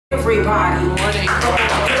everybody. Give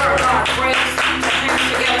our God praise. Put your hands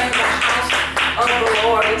together in the house of the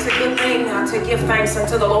Lord. It's a good thing to give thanks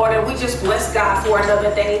unto the Lord, and we just bless God for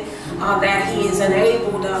another day that He has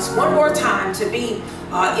enabled us one more time to be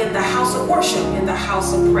in the house of worship, in the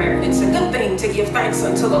house of prayer. It's a good thing to give thanks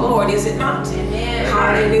unto the Lord, is it not? Amen.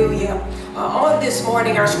 Hallelujah. On this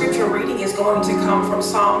morning, our scripture reading is going to come from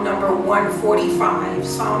Psalm number 145.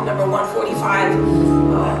 Psalm number 145.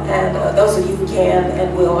 And those of you who can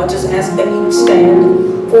and will, I just ask that you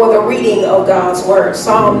stand for the reading of God's word.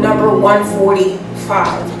 Psalm number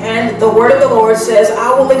 145. And the word of the Lord says,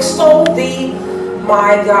 I will extol thee,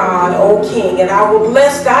 my God, O King, and I will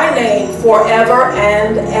bless thy name forever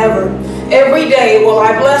and ever. Every day will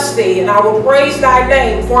I bless thee, and I will praise thy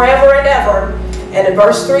name forever and ever. And in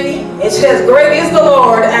verse 3, it says, great is the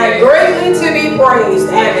Lord, and greatly to be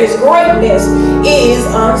praised, and his greatness is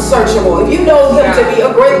unsearchable. If you know him to be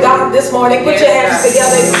a great God this morning, put your hands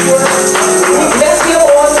together. We bless him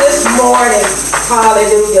on this morning.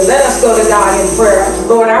 Hallelujah. Let us go to God in prayer.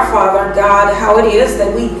 Lord our Father, God, how it is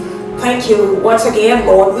that we thank you once again,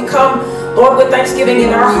 Lord. We come, Lord, with thanksgiving in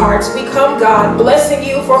our hearts. We come, God, blessing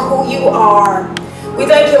you for who you are. We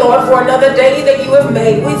thank you, Lord, for another day that you have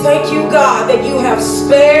made. We thank you, God, that you have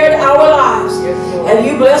spared our lives. And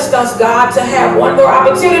you blessed us, God, to have one more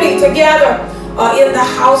opportunity together in the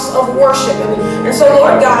house of worship. And so,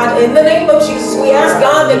 Lord God, in the name of Jesus, we ask,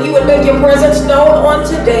 God, that you would make your presence known on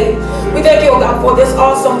today. We thank you, God, for this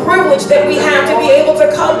awesome privilege that we have to be able to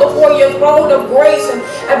come before your throne of grace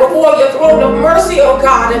and before your throne of mercy, oh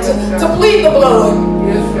God, and to plead the blood.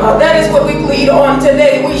 That is what we plead on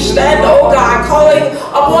today. We stand, oh God, calling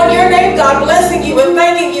upon your name, God, blessing you and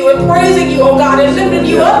thanking you and praising you, oh God, and lifting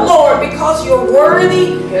you up, Lord, because you're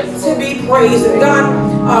worthy to be praised. And God,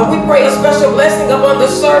 we pray a special blessing upon the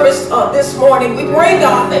service this morning. We pray,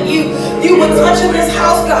 God, that you would touch in this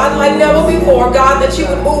house, God, like never before. God, that you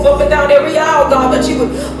would move up and down every aisle, God, that you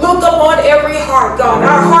would look upon every heart, God.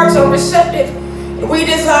 Our hearts are receptive. We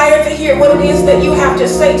desire to hear what it is that you have to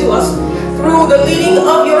say to us through the leading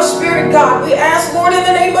of your Spirit, God. We ask, Lord, in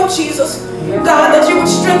the name of Jesus, God, that you would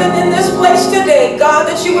strengthen in this place today. God,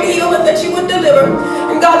 that you would heal and that you would deliver.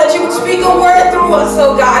 And God, that you would speak a word through us,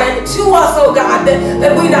 oh God, and to us, oh God,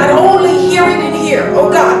 that we not only hear it in here, oh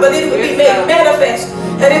God, but it would be made manifest.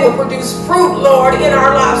 And it will produce fruit, Lord, in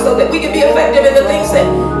our lives so that we can be effective in the things that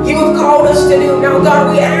you have called us to do. Now,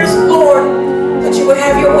 God, we ask, Lord, that you would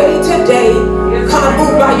have your way today. God,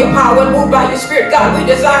 move by your power and move by your Spirit. God, we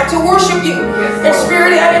desire to worship you in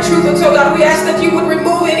spirit and in truth. And so, God, we ask that you would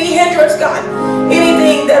remove any hindrance, God,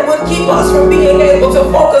 anything that would keep us from being able to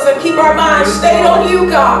focus and keep our minds stayed on you,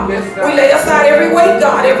 God. We lay aside every weight,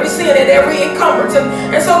 God, every sin and every encumbrance.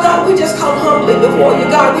 And so, God, we just come humbly before you.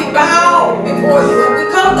 God, we bow before you and we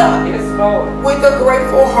come, God, with a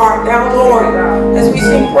grateful heart. Now, Lord, as we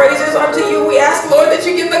sing praises unto you, we ask, Lord, that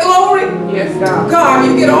you get the glory. Yes, God. God,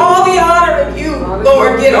 you get all the honor, and you,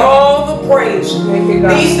 Lord, get all the praise.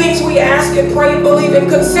 These things we ask and pray and believe and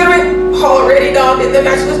consider it already done in the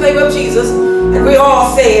matchless name of Jesus. And we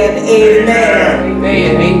all said, amen.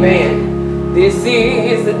 Amen. Amen. This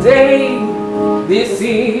is the day. This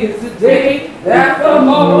is the day that the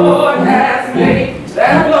Lord has made.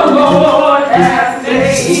 That the Lord has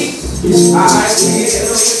made. I will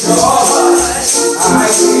rejoice. I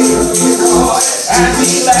will rejoice and be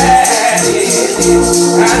glad in it.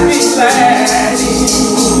 And be glad in it.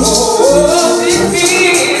 Oh, this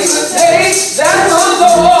is the day that the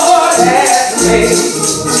Lord has made.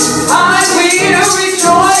 I will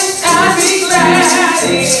rejoice and be glad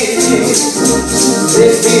in it.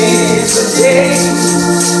 This is the day.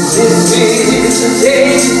 This is the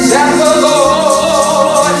day that the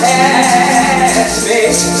Lord has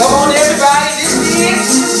made. Come on, everybody.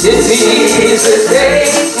 This is the day.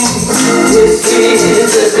 This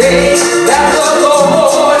is the day that the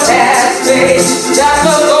Lord has made. That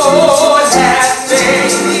the Lord has made.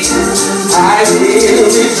 I will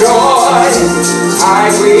rejoice. I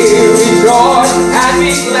will rejoice and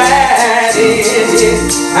be glad in it.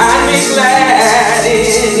 And be glad in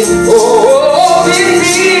it. Oh, this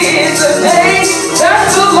is the day that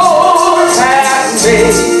the Lord has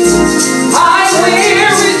made. I will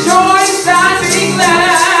rejoice and be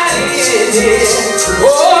glad in it.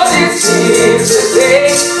 Oh, this is the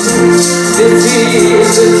day. This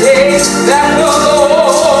is the day that the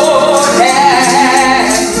Lord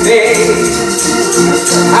has made.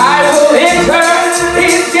 I will enter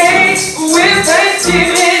his gates with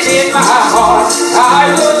thanksgiving in my heart. I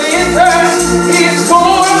will enter his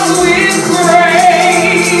courts with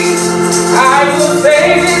praise. I will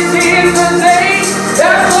say this is the day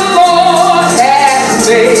that the Lord has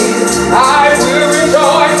made. I will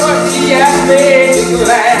rejoice, for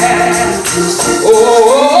glad.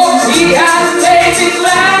 Oh, he has made me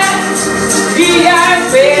glad. He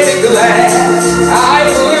has made me glad. I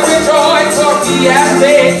will rejoice, for he has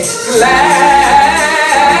made me glad.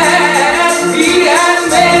 He has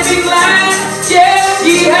made me glad. Yes,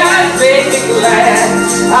 he has made me glad.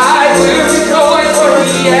 I will rejoice, for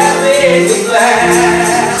he has made me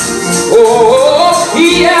glad. Oh,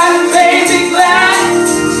 he has made me glad.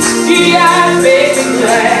 He has made me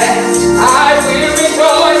glad. I will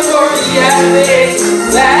rejoice, for he has made me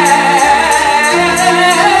glad.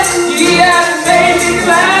 He has made me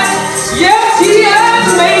glad. Yes, he has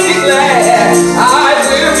made me glad. I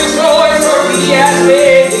will rejoice, for he has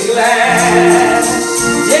made me glad.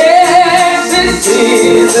 Yes, this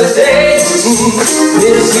is the day.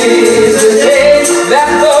 This is the day that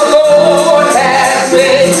the Lord has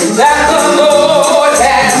made. That the Lord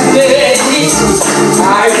has made.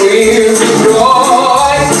 I will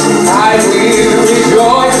rejoice. I will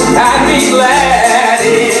rejoice and be glad in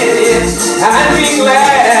it. And be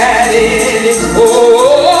glad in it.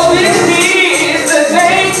 Oh, this is the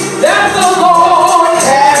day that the Lord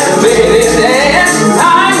has made. And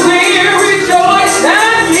I will rejoice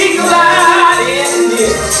and be glad in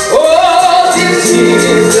it. Oh, this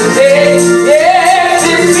is the day. Yes,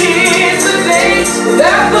 this is the day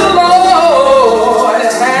that the Lord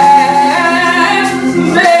has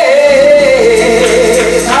made.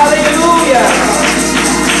 Hallelujah.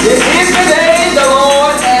 This is the day the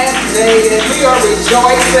Lord has made, and we are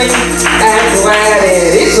rejoicing and glad in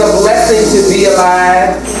it. It's a blessing to be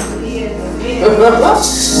alive.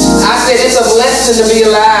 I said it's a blessing to be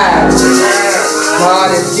alive. God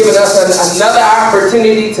has given us another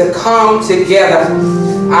opportunity to come together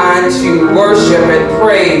and to worship and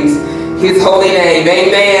praise his holy name.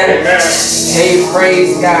 Amen. Hey,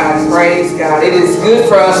 praise God. Praise God. It is good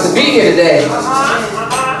for us to be here today.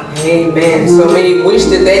 Amen. So many wish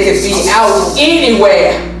that they could be out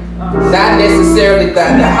anywhere. Not necessarily the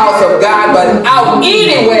house of God, but out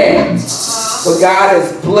anywhere. But God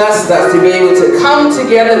has blessed us to be able to come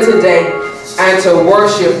together today and to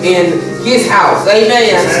worship in his house.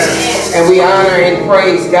 Amen. And we honor and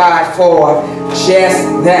praise God for just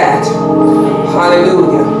that.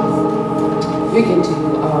 Hallelujah. You can do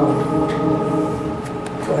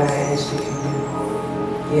what I asked you to do.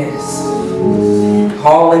 Yes.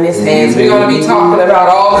 All in his hands. We're going to be talking about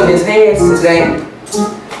all in his hands today.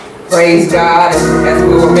 Praise God. As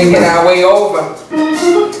we were making our way over,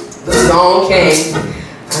 the song came.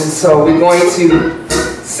 And so we're going to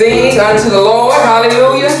sing unto the Lord.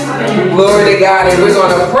 Hallelujah. Glory to God. And we're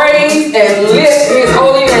going to praise and lift his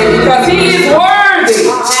holy name because he is worthy.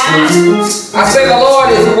 I say the Lord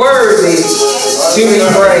is worthy to be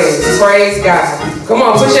praised. Praise God. Come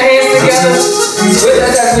on, put your hands together with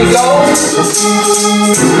us as we go.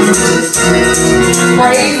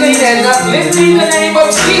 Praising and uplifting the name of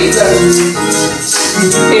Jesus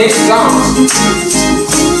in song.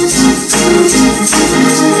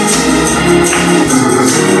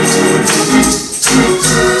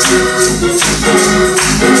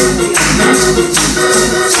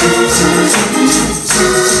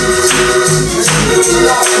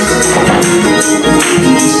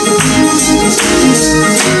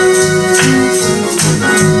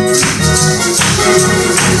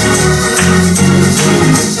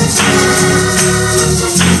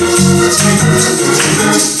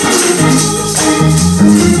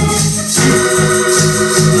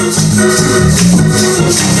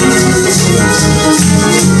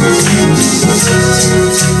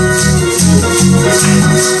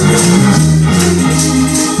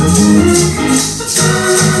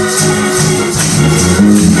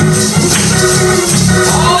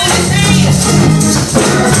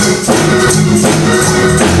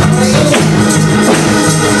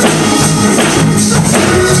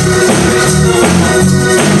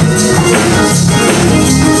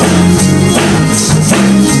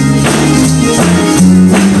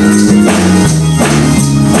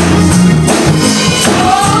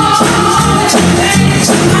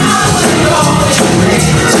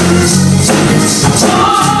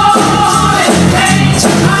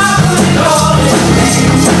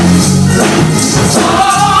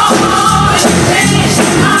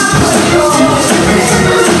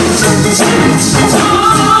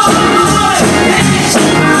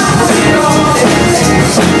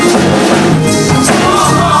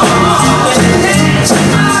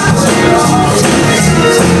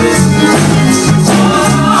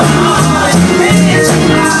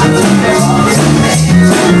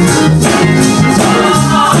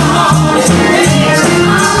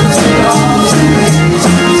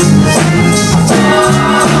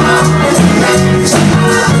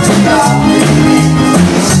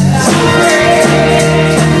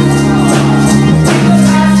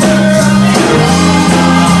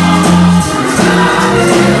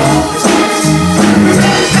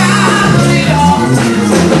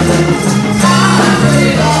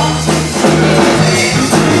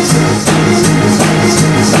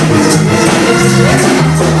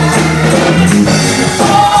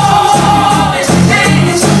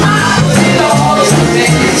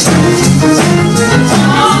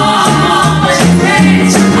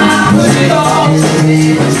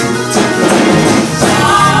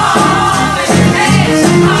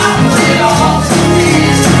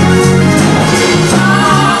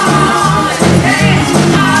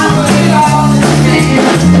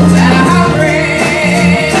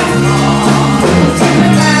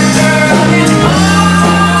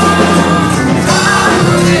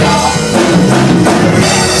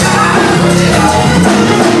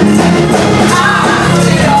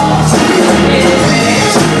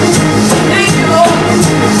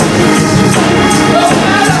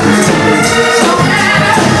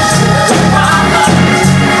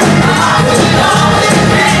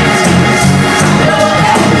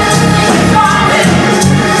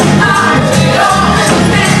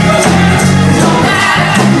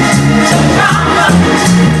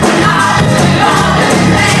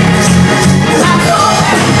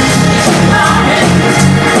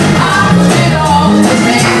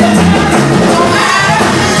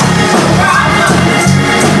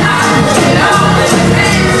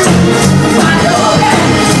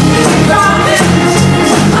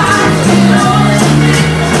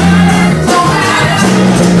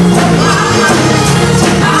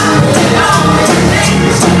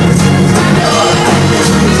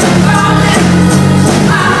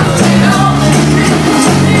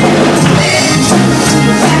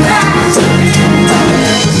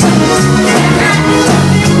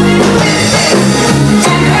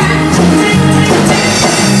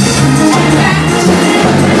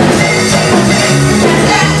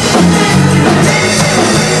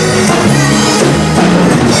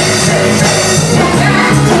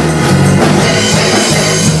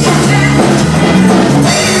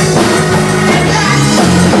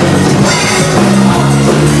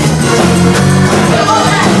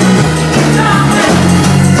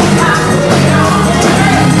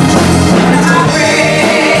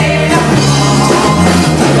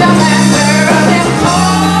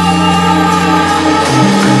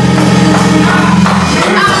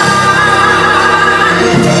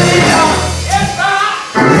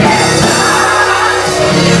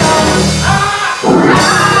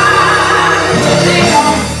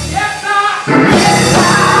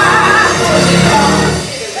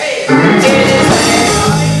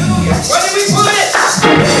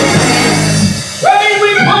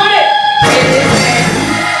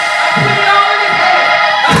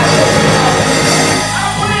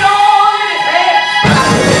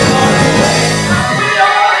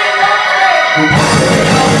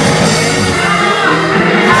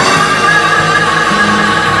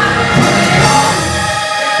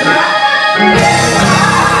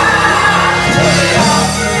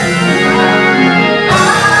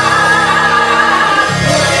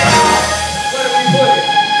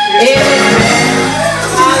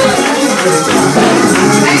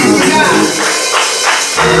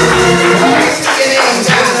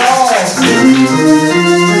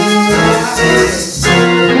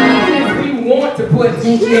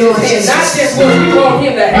 Not just what we want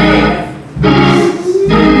him to have.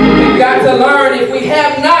 We've got to learn, if we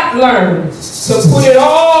have not learned, to put it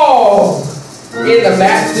all in the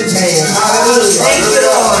master's hand. Hallelujah. Thank you,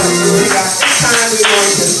 Lord. This time we're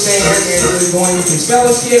going to stand and we're going to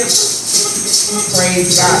fellowship.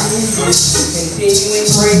 Praise God. Continuing,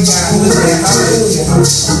 praise God. Hallelujah.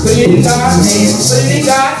 Put it in God's hands. Put it in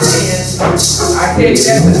God's hands. I tell you,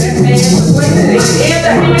 that's the best hand to place it in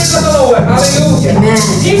the hands of the Lord. Hallelujah. Amen.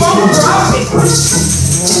 He won't drop it.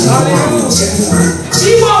 Hallelujah.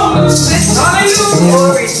 He won't lose it.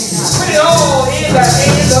 Hallelujah. Put it all in the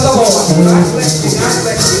hands of the Lord. God bless you. God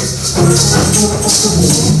bless you.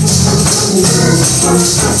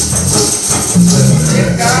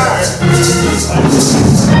 Yes, God.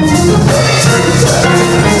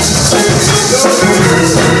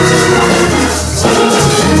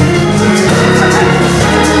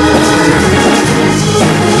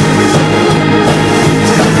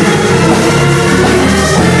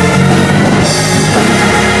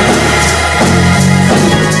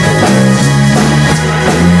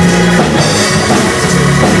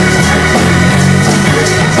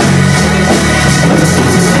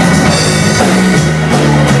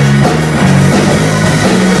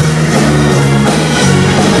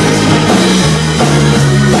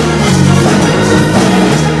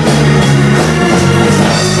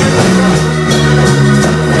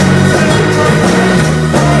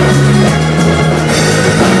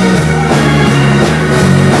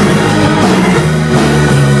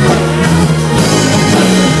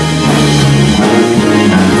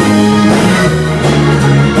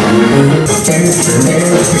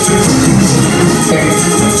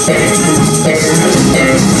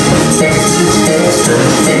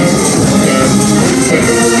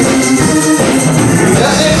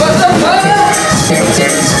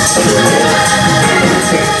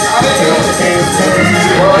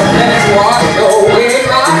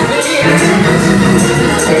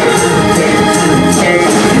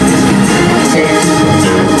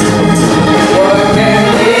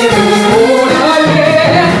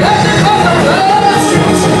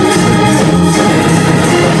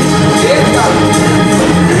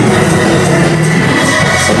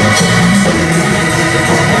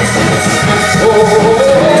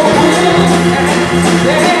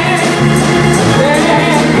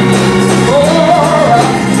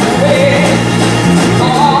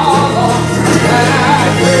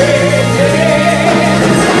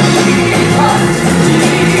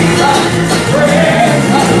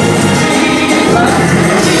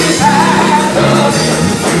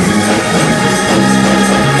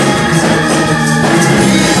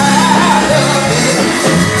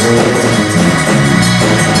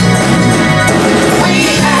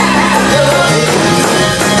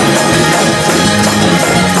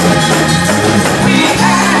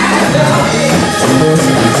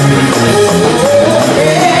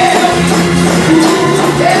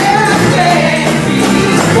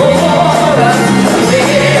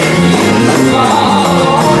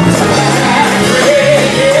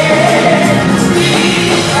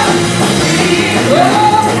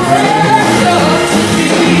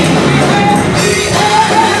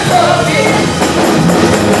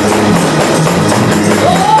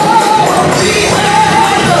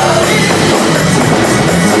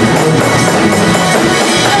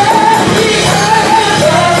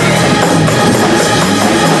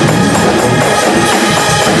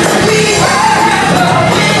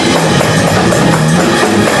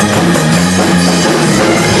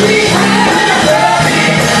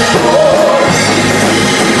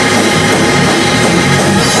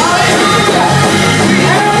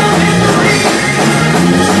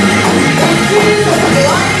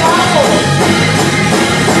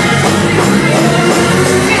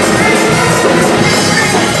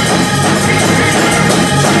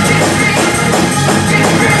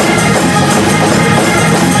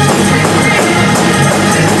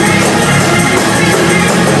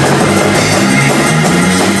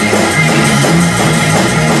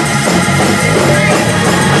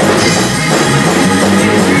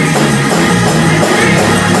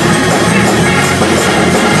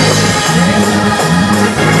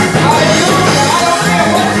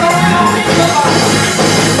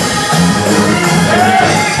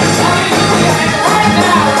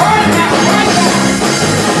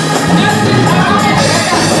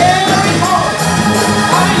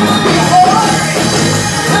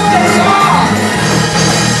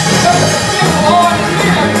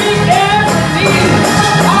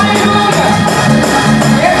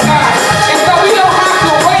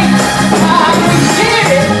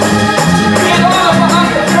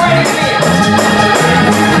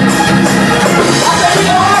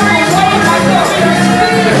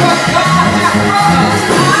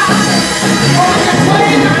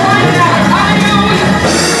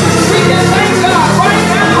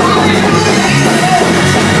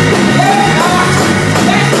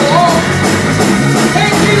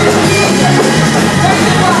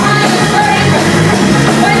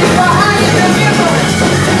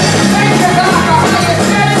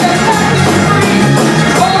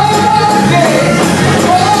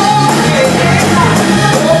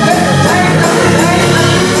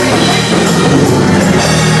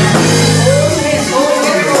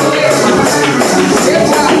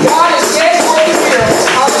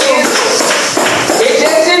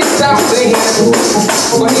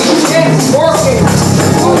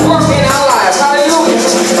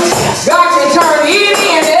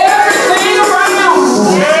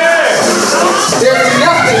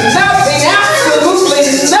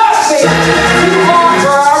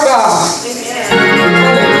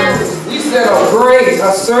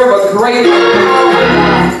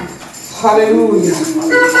 Hallelujah.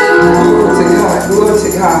 Glory to God. Glory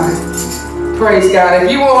to God. Praise God.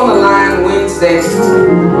 If you were on the line Wednesday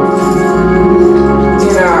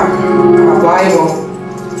in our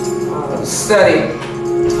Bible study,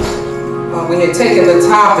 we had taken the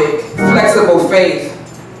topic, flexible faith,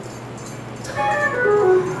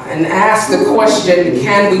 and asked the question,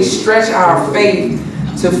 can we stretch our faith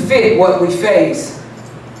to fit what we face?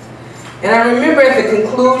 And I remember at the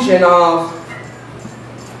conclusion of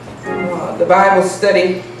the Bible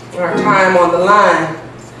study, our time on the line,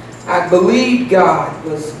 I believed God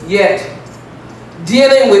was yet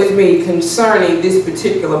dealing with me concerning this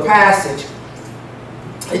particular passage.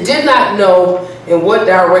 I did not know in what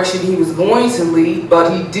direction he was going to lead, but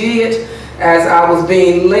he did as I was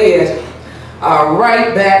being led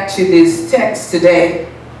right back to this text today.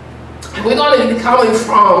 We're going to be coming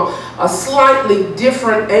from a slightly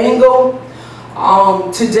different angle.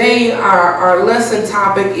 Today our lesson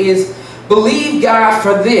topic is believe God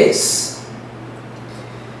for this.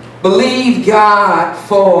 Believe God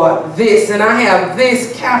for this. And I have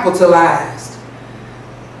this capitalized.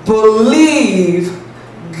 Believe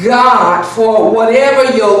God for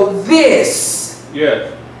whatever your this,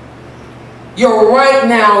 yes, your right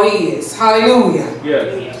now is. Hallelujah.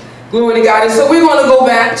 yes. Glory to God. And so we're going to go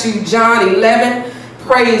back to John 11.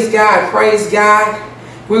 Praise God. Praise God.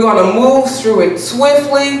 We're going to move through it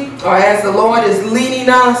swiftly, or as the Lord is leading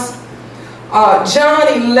us. John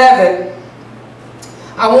 11.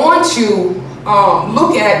 I want to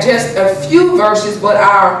look at just a few verses, but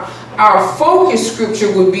our focus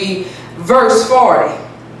scripture would be verse 40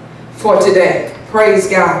 for today. Praise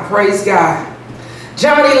God. Praise God.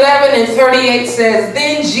 John 11:38 says,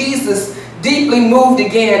 then Jesus, deeply moved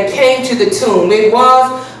again, came to the tomb. It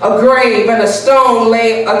was a grave, and a stone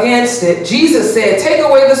lay against it. Jesus said, take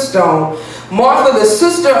away the stone. Martha, the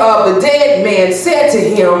sister of the dead man, said to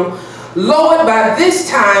him, Lord, by this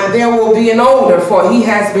time there will be an owner, for he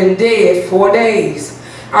has been dead 4 days.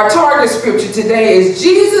 Our target scripture today is,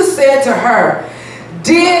 Jesus said to her,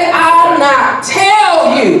 did I not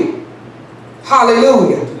tell you?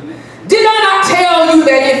 Hallelujah. Did I not tell you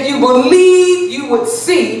that if you believe, you would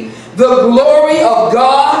see the glory of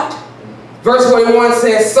God? Verse 41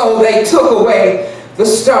 says, so they took away the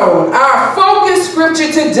stone. Our focus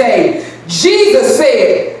scripture today, Jesus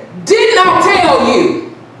said, did not tell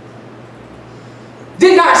you,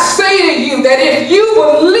 did not say to you that if you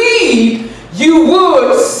believe, you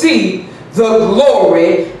would see the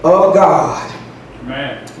glory of God.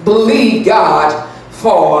 Amen. Believe God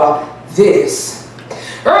for this.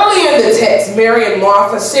 Earlier in the text, Mary and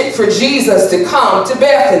Martha sent for Jesus to come to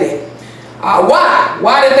Bethany. Why?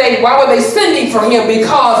 Why were they sending for him?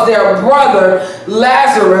 Because their brother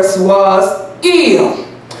Lazarus was ill.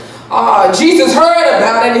 Jesus heard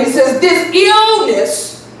about it, and he says, this illness,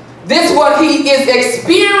 this what he is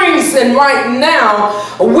experiencing right now,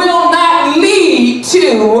 will not lead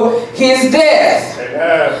to his death.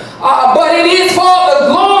 But it is for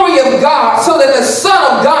the glory of God, so that the Son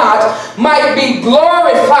of God might be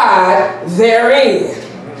glorified therein.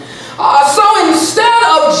 So instead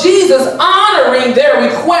of Jesus honoring their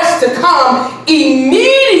request to come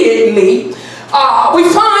immediately, we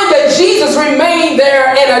find that Jesus remained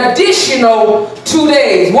there an additional 2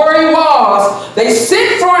 days. Where he was, they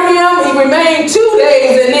sent for him, he remained 2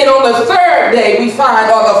 days, and then on the third day we find,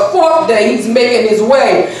 or the fourth day, he's making his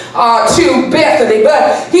way to Bethany.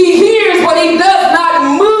 But he hears, but he does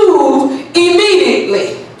not move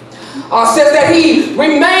immediately. Says that he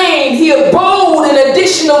remained, he abode an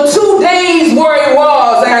additional 2 days where he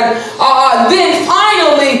was, and then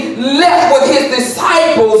finally left with his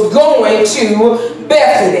disciples going to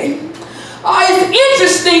Bethany. It's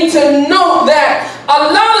interesting to note that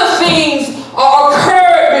a lot of things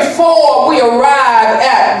occurred before we arrive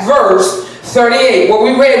at verse 38, where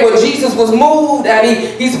we read where Jesus was moved, and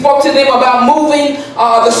he spoke to them about moving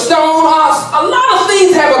the stone. A lot of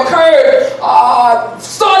things have occurred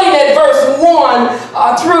starting at verse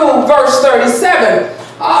 1 through verse 37.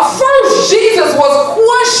 First, Jesus was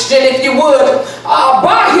questioned, if you would,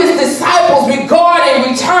 by his disciples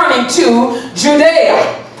regarding returning to Judea.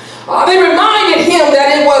 They reminded him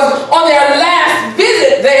that it was on their last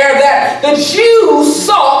visit there that the Jews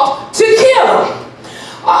sought to kill him.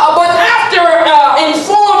 But after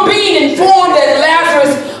being informed that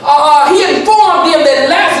Lazarus, he informed them that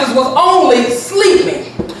Lazarus was only sleeping.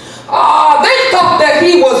 They thought that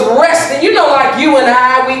he was resting. You know, like you and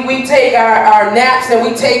I, we take our naps and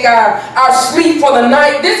we take our sleep for the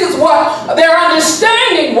night. This is what their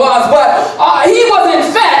understanding was, but he was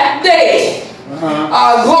in fact dead.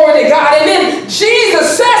 Glory to God. And then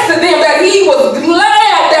Jesus says to them that he was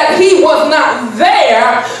glad that he was not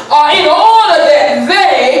there in order that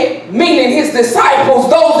they, meaning his disciples,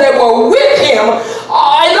 those that were with him,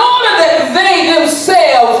 in order that they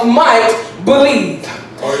themselves might believe.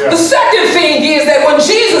 The second thing is that when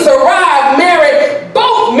Jesus arrived,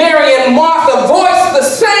 both Mary and Martha voiced the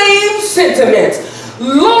same sentiments.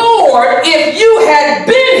 Lord, if you had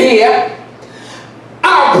been here,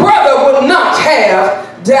 our brother would not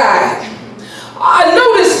have died. I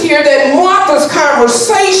notice here that Martha's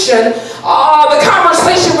conversation, the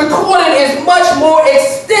conversation recorded is much more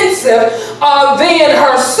extensive than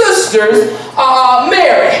her sister's,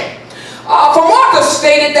 Mary. For Martha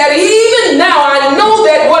stated that even now I know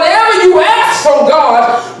that whatever you ask from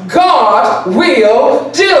God, God will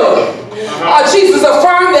do. Jesus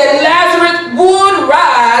affirmed that Lazarus would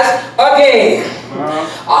rise again.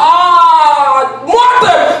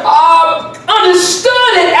 Martha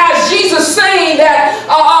understood it as Jesus saying that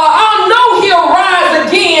I know he'll rise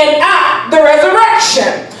again at the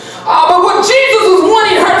resurrection. But what Jesus was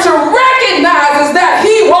wanting her to recognize is that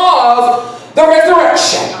he was the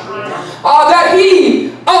resurrection. That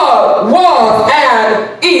he was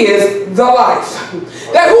and is the life.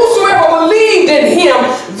 That whosoever believed in him,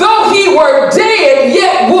 though he were dead,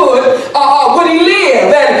 yet would he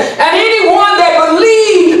live. And anyone that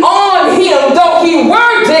believed on him, though he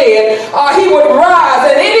were dead, he would rise.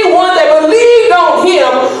 And anyone that believed on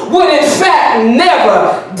him would in fact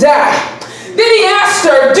never die. Then he asked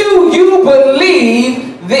her, do you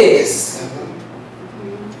believe this?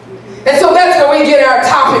 And so that's where we get our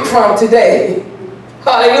topic from today.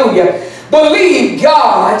 Hallelujah. Believe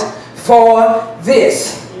God for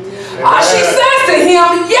this. She says to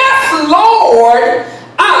him, yes, Lord,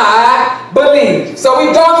 I believe. So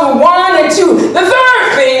we've gone through 1 and 2. The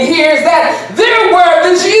third thing here is that there were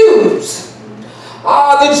the Jews.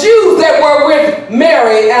 The Jews that were with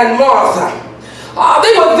Mary and Martha.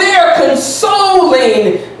 They were there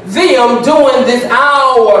consoling them during this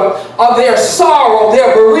hour of their sorrow,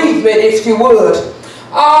 their bereavement, if you would.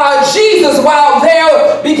 Jesus, while they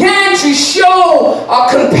began to show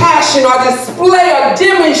compassion or display or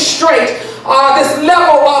demonstrate this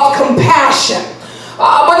level of compassion.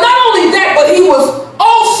 But not only that, but he was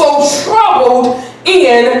also troubled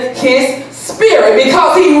in his spirit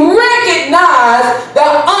because he recognized the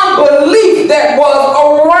unbelief that was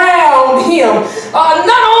around him.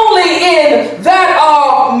 Not only in that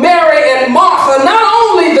of Mary and Martha, not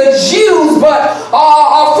only the Jews, but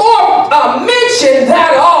mention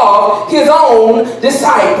that of his own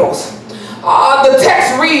disciples. The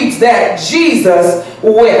text reads that Jesus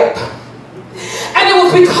wept. And it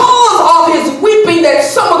was because of his weeping that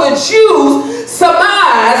some of the Jews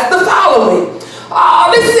surmised the following.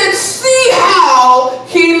 They said, see how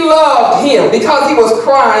he loved him because he was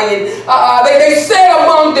crying. They said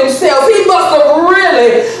among themselves, he must have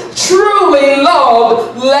really, truly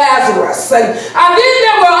loved Lazarus. And then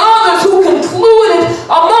there were others who concluded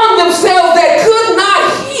among themselves that could not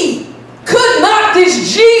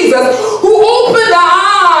this Jesus who opened the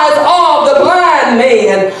eyes of the blind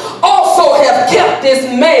man also have kept this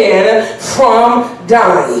man from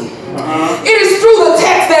dying? It is through the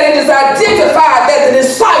text that it is identified that the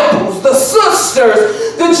disciples, the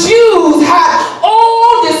sisters, the Jews have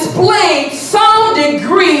all displayed some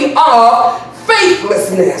degree of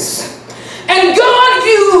faithlessness. And God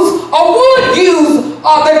would use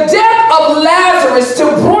the death of Lazarus to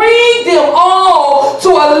bring them all to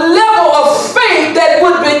a level of faith that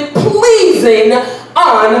would be pleasing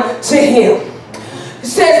unto him. It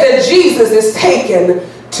says that Jesus is taken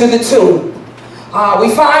to the tomb. We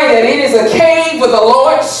find that it is a cave with a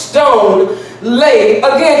large stone laid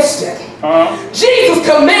against it. Jesus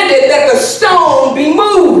commanded that the stone be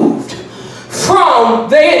moved from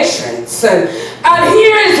the entrance. And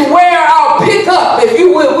here is where I'll pick up, if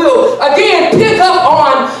you will again pick up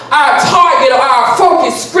on our target or our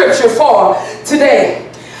focus scripture for today.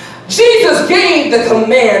 Jesus gave the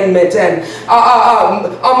commandment, and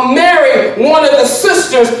Mary, one of the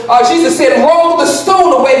sisters, Jesus said, roll the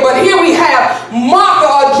stone away. But here we have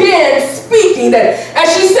Martha again speaking, and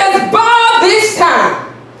she says, by this time,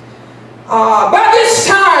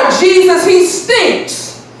 Jesus, he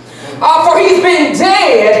stinks, for he's been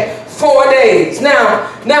dead 4 days. Now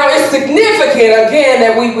it's significant again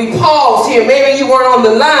that we pause here. Maybe you weren't on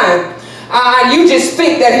the line. You just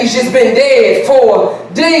think that he's just been dead 4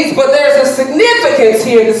 days, but there's a significance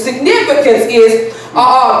here. The significance is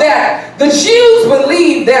that the Jews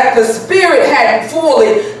believed that the spirit hadn't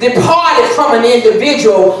fully departed from an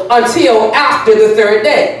individual until after the 3rd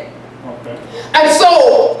day. Okay. And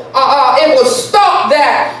so it was thought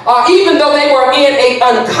that even though they were in an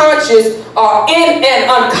unconscious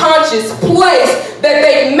place, that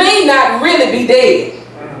they may not really be dead.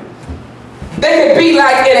 They could be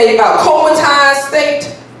like in a comatized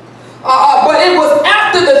state. But it was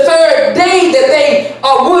after the third day that they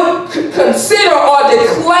would consider or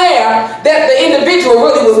declare that the individual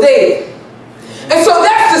really was dead. And so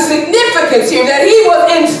that's the significance here, that he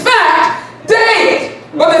was in fact dead.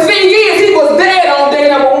 But the thing is, he was dead on day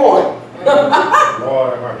number 1.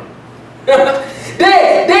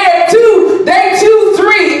 Day 2, day 2,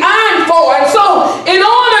 3, and 4. And so in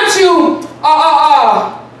order to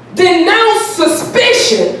denounce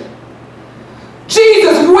suspicion,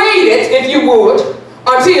 Jesus waited, if you would,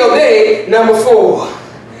 until day number 4.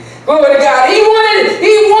 Glory to God. He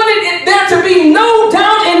wanted there to be no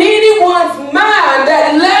doubt in anyone's mind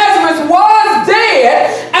that Lazarus was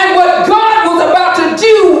dead, and what God was about to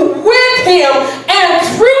do with him and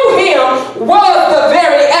through him was the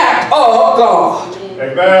very act of God.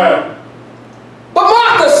 Amen. But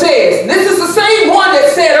Martha says, this is the same one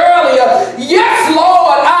that said earlier, yes,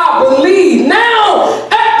 Lord, I believe. Now,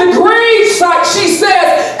 at the gravesite, she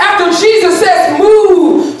says, after Jesus says,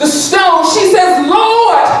 move the stone, she says,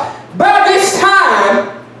 Lord, by this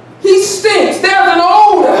time, he stinks. There's an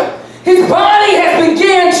odor. His body has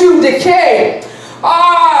begun to decay.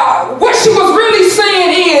 What she was really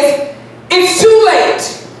saying is, it's too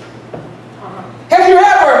late. Have you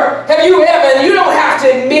ever, and you don't have to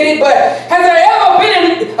admit it, but has there ever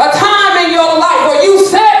been a time in your life where you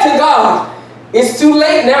said to God, it's too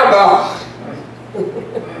late now, God.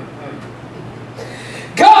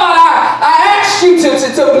 God, I asked you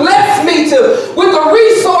to bless me with the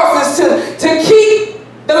resources to keep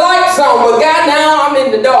the lights on, but God, now I'm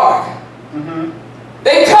in the dark.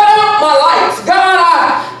 They cut out my lights. God,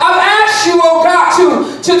 I've asked you, oh God, to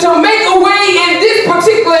make a way in this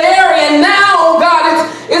particular area, and now, oh God,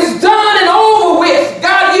 it's done and over with.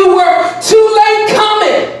 God, you were too late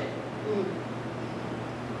coming.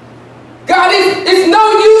 God, it's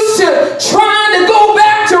no use to trying to go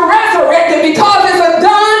back to resurrect it, because it's a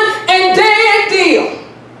done and dead deal.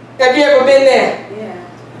 Have you ever been there? Yeah.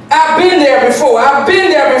 I've been there before.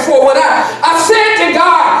 When I said to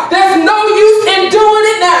God, there's no use in doing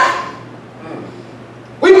it now.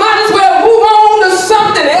 We might as well move on to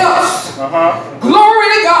something else. Glory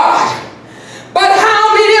to God. But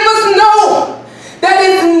how many of us know that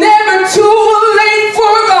it's never too late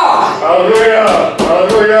for God? Hallelujah.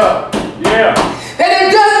 Hallelujah. Yeah. That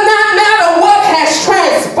it does not matter what has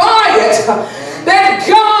transpired, that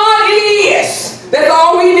God is. That's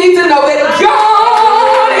all we need to know, that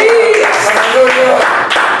God is.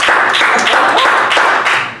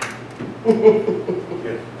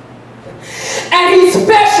 And he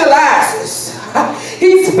specializes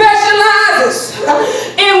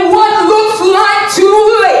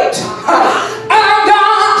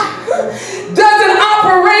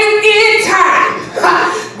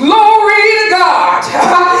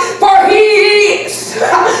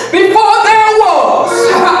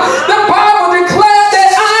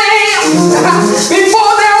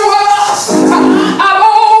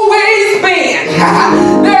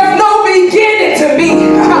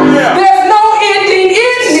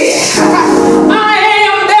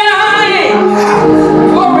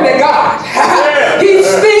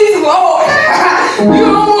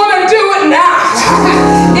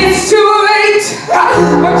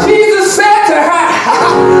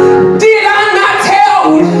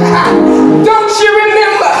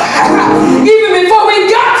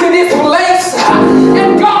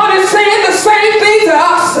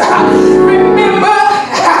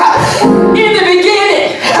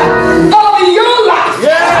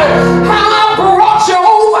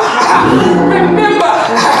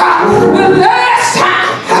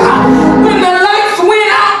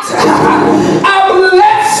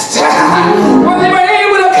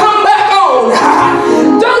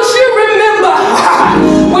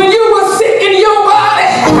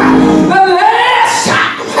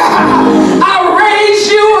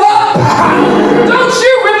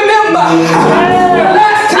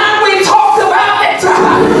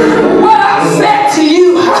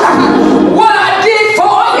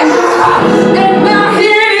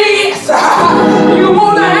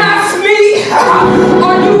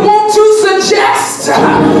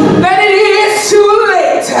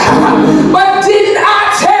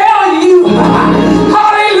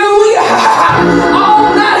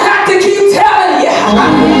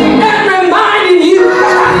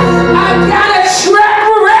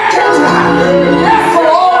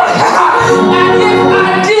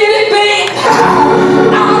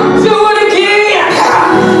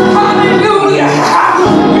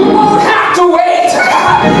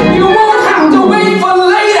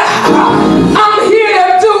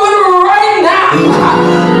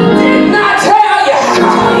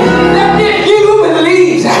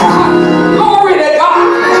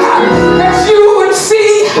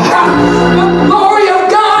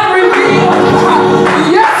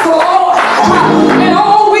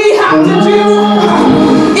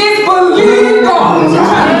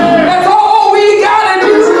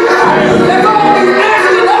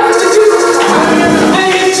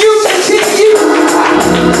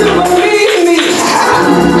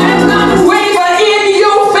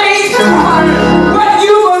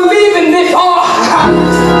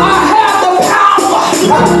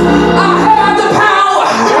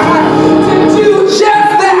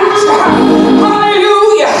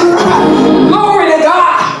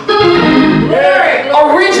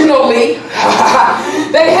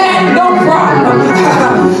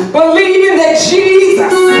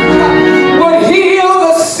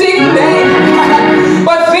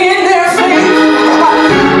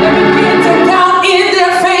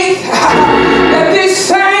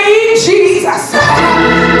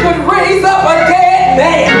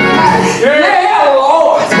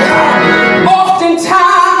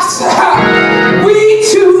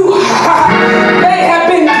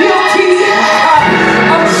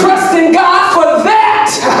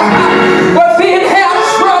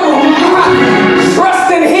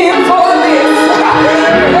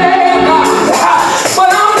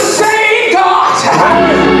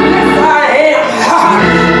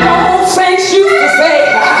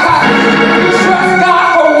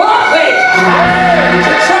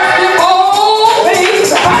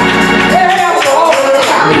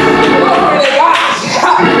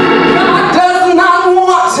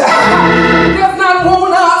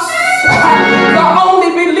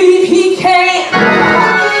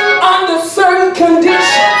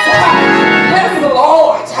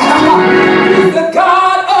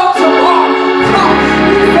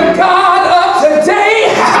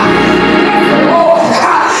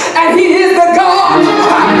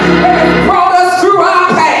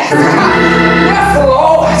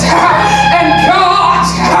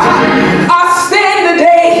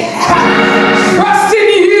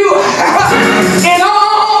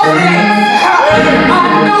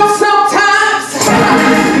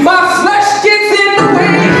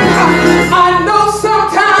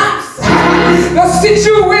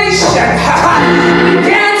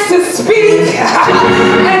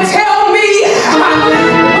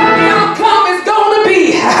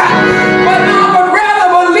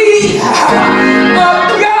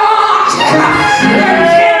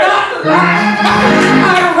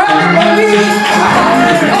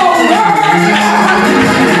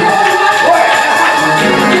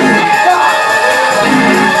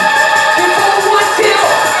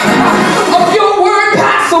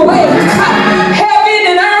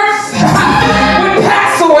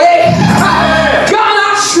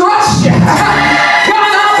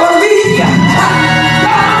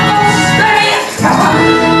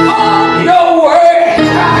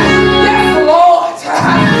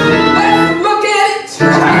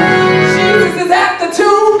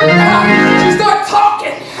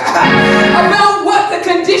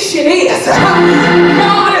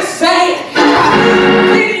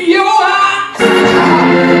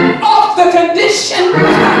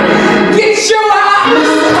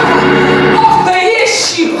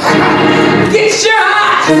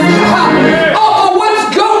of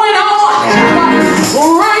what's going on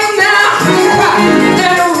right now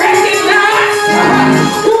and recognize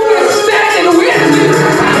who is standing with you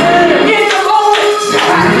in the moment,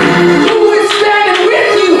 who is standing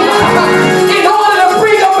with you in order to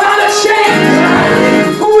bring about a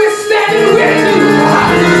change, who is standing with you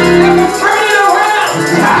and will turn it around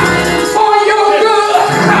for your good.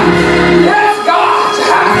 Yes, God.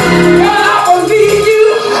 God, I believe you.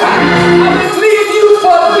 I believe you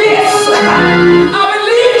for this. I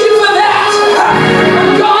believe you for that.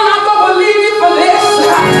 God, I'm going to believe you for this.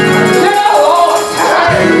 Yeah, Lord.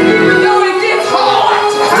 Even though it gets hard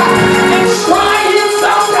and trying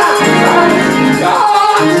sometimes,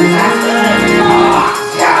 God,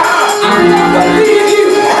 I'm going to believe you.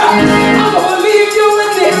 I'm going to believe you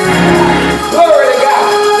in this. Glory to God.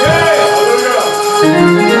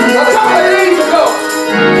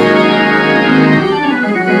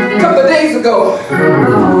 A couple of days ago,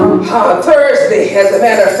 Thursday, as a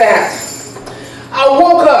matter of fact, I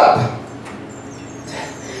woke up,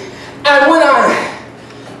 and when I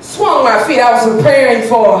swung my feet, I was preparing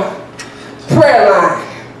for prayer line.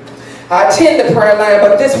 I attend the prayer line,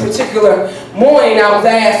 but this particular morning I was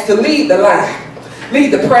asked to lead the line,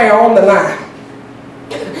 lead the prayer on the line.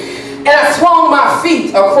 And I swung my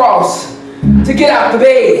feet across to get out the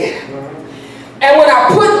bed. And when I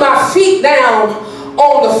put my feet down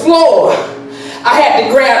on the floor, I had to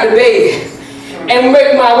grab the bed and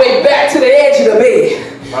make my way back to the edge of the bed.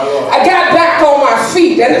 I got back on my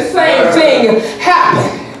feet and the same thing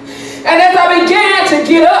happened. And as I began to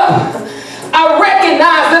get up, I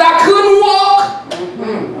recognized that I couldn't walk.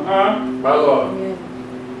 My Lord.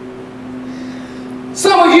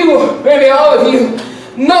 Some of you, maybe all of you,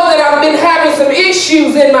 know that I've been having some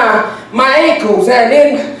issues in my ankles and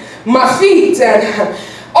in my feet and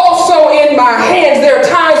also in my hands. There are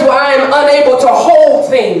times where I am unable to hold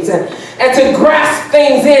things and to grasp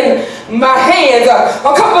things in my hands.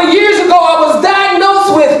 A couple of years ago, I was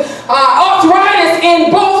diagnosed with arthritis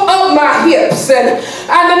in both of my hips. And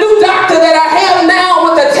the new doctor that I have now,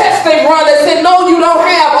 with the test they run, they said, no, you don't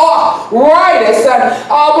have arthritis.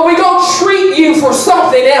 But we're going to treat you for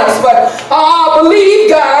something else. But I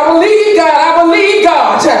believe God. I believe God. I believe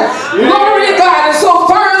God. Glory to God. And so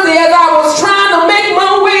Thursday, as I was trying to make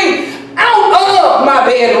my way out of my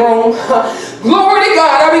bedroom, glory to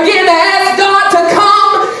God, I began to ask God to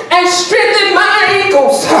come and strengthen my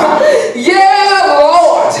ankles. Yeah,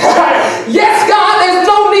 Lord. Yes, God, there's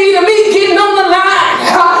no need of me getting on the line,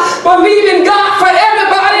 believing God for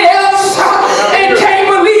everybody else, and can't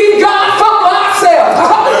believe God for myself.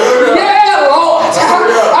 Yeah, Lord.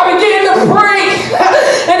 I began to pray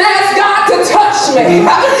and ask God to touch me.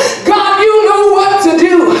 God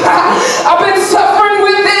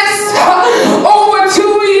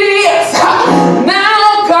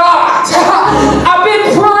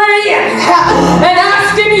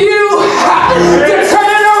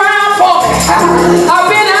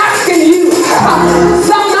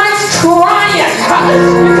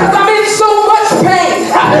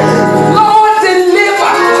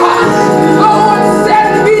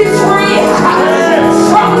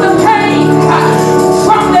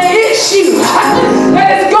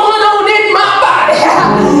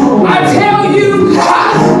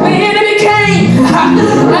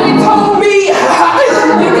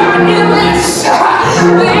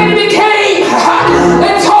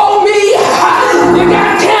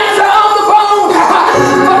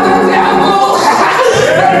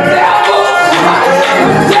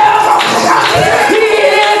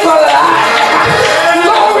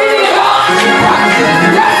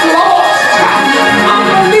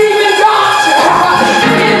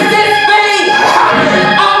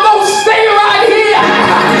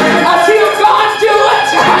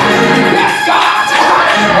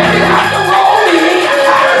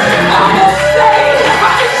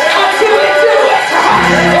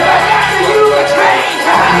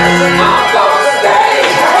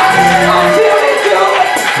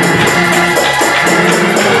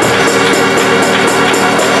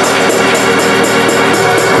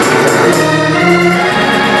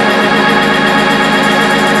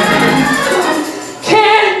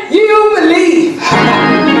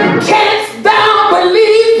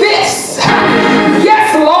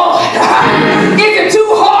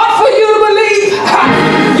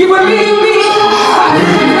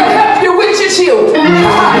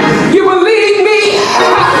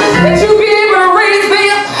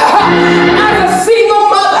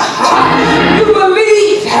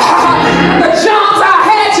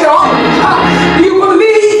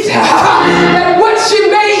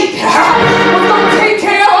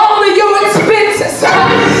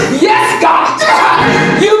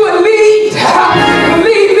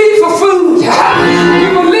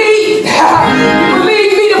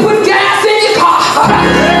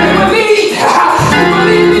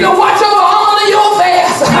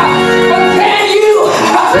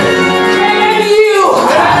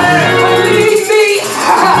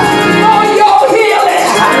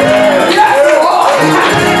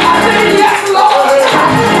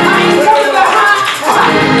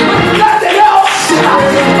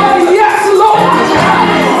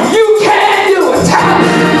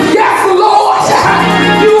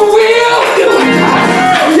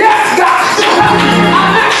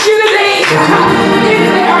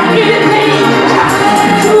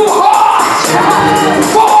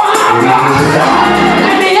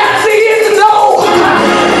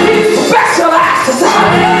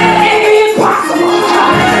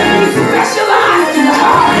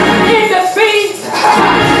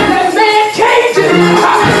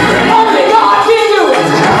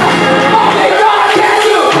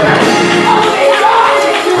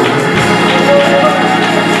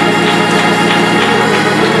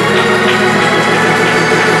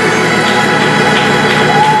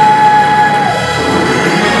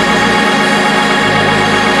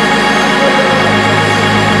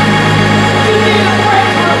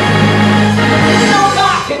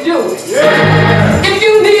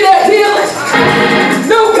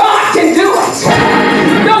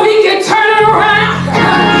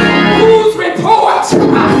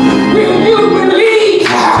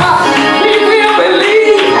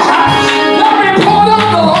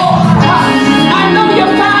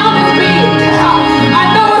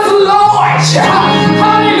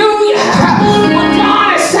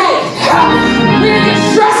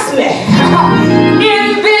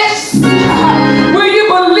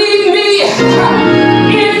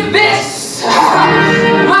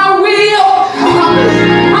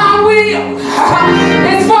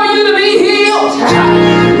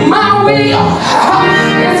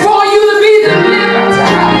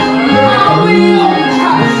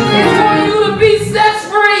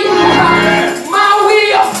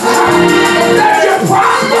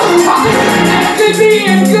be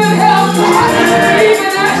in good health,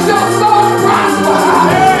 even as your soul prosper.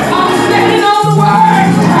 I'm standing on the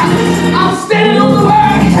word. I'm standing on the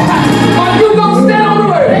word. Are you going to stand on the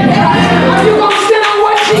word? Are you going to stand on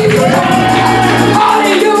what Jesus said?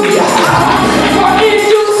 Hallelujah. For in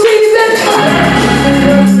due season,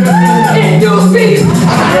 in due season,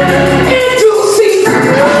 in due season,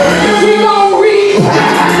 we going to read.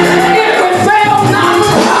 If it fails not,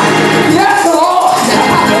 yes, Lord.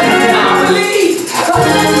 I believe. I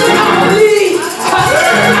believe.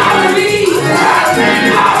 I believe. I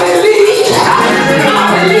believe. I believe.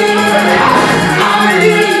 I believe. I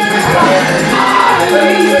believe. I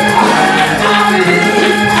believe.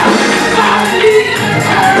 I believe.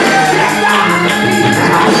 Yes, I believe. I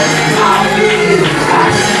believe. Yes, I believe.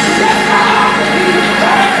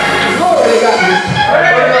 Glory to God.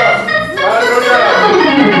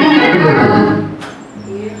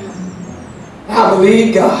 I believe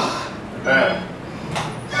God.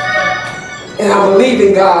 And I believe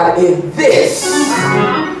in God in this.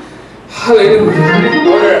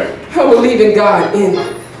 Hallelujah. I believe in God in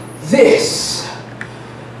this.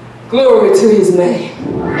 Glory to his name.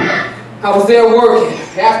 I was there working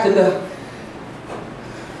after the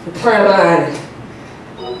prayer line.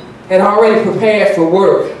 Had already prepared for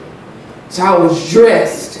work. So I was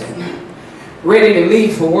dressed and ready to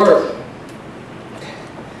leave for work.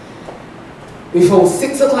 Before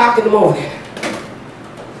 6 o'clock in the morning.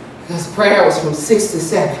 Because prayer was from 6 to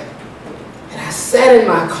 7. And I sat in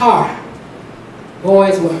my car.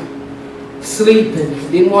 Boys were sleeping.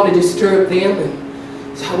 Didn't want to disturb them.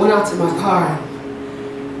 And so I went out to my car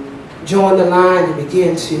and joined the line and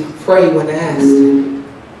began to pray when asked.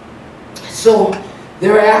 So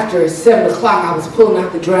thereafter, at 7 o'clock, I was pulling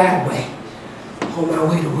out the driveway on my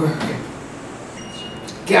way to work.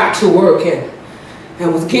 Got to work and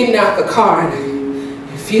was getting out the car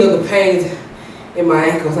and feel the pains in my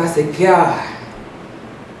ankles. I said, God,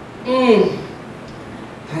 I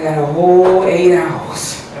got a whole 8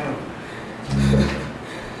 hours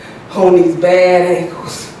on these bad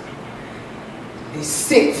ankles. These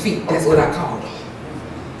sick feet, that's what I call them.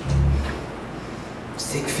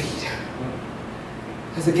 Sick feet.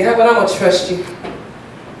 I said, God, but I'm going to trust you.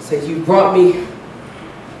 I said, you brought me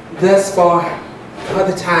thus far.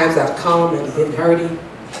 Other times I've come and been hurting,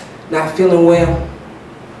 not feeling well.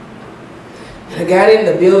 And I got in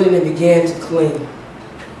the building and began to clean.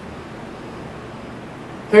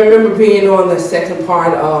 I remember being on the second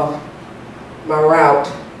part of my route.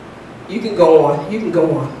 You can go on. You can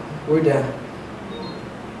go on. We're done.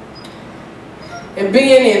 And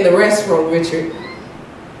being in the restroom, Richard,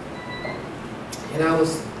 and I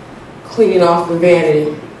was cleaning off the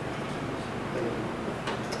vanity.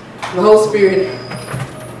 The Holy Spirit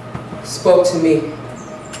spoke to me.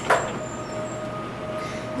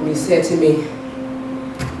 And he said to me,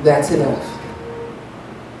 that's enough.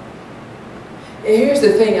 And here's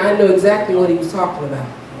the thing, I knew exactly what he was talking about.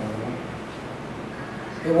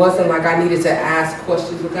 It wasn't like I needed to ask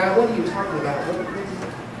questions of God, what are you talking about?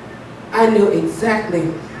 I knew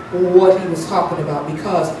exactly what he was talking about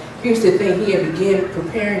because here's the thing, he had begun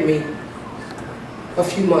preparing me a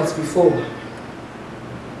few months before.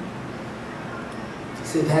 He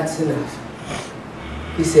said, that's enough.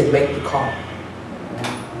 He said, make the call.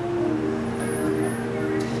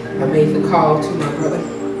 I made the call to my brother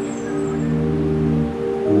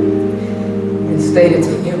and stated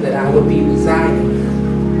to him that I would be resigning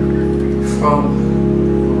from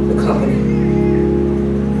the company.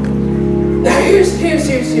 Now here's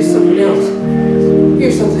something else.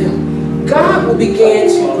 Here's something else. God will begin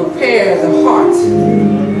to prepare the hearts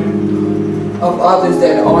of others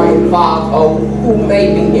that are involved or who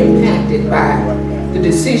may be impacted by the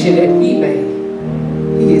decision that he made.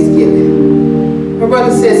 He is given. My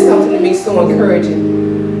brother said something to me so encouraging.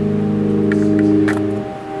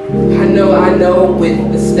 I know with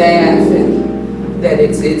the staff and that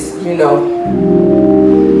it's you know,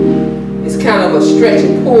 it's kind of a stretch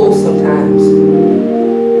and pull sometimes.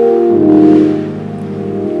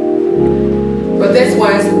 But that's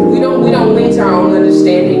why we don't lean to our own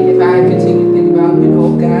understanding. If I continue to think about, you know,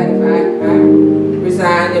 God, if I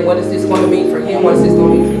resign, then what is this going to mean for him? What is this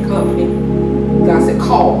going to mean for the company? God said,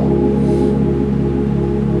 call.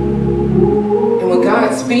 And when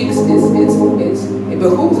God speaks, it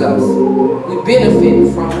behooves us. We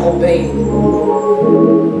benefit from obeying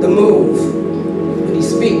the move. When he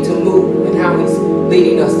speaks, to move, and how he's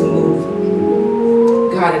leading us to move.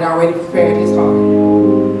 God had already prepared his heart.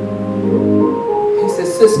 He says,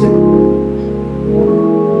 sister,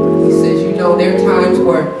 he says, you know, there are times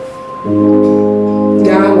where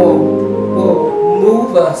God will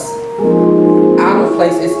move us out of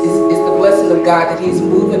place. It's the blessing of God that He's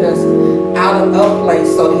moving us out of a place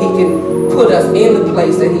so that He can put us in the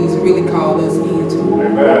place that He's really called us into.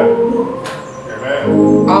 Amen.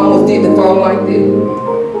 Amen. I almost did the phone like this.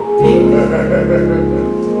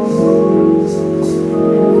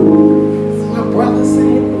 My brother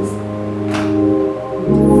saying this.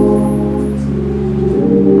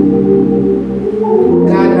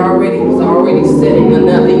 God was already setting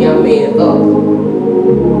another young man up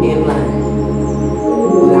in line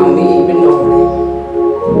without me even knowing it.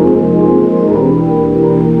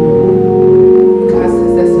 God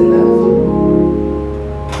says that's enough.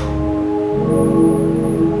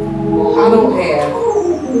 I don't have,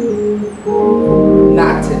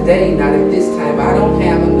 not today, not at this time, I don't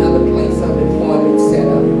have another place of employment set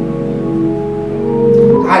up.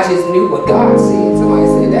 I just knew what God said. Somebody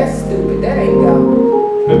said, that's stupid, that ain't God.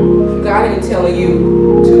 God ain't telling you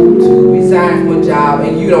to resign from a job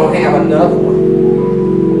and you don't have another one.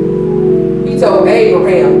 He told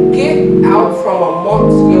Abraham, get out from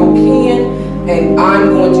amongst your kin and I'm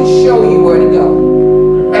going to show you where to go.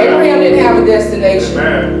 Abraham didn't have a destination.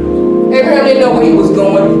 Abraham didn't know where he was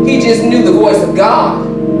going. He just knew the voice of God.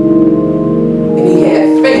 And he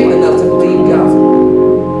had faith enough to believe God.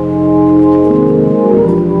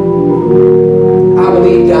 I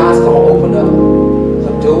believe God's going to open up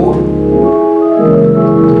a door.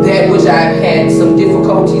 That which I've had some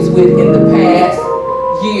difficulties with in the past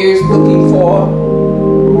years looking for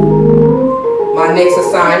my next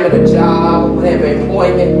assignment, a job, whatever,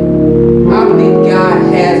 employment. I believe God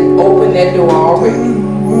has opened that door already.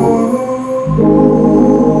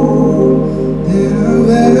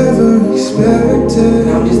 And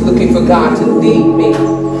I'm just looking for God to lead me.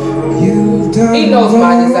 He knows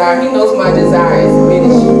my desire. He knows my desire is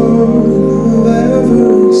ministry.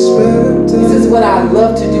 This is what I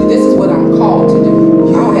love to do. This is what I'm called to do.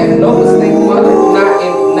 I don't have no mistake, mother,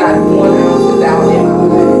 not 1 ounce without Him.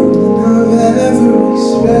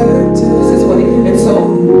 This is what and so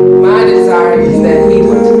my desire is that He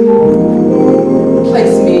would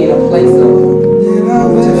place me in a place to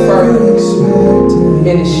further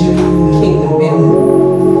ministry, kingdom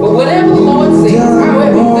building. But whatever the Lord says,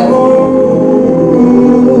 however He does it,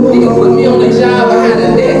 He can put me on a job behind a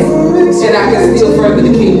desk and I can still further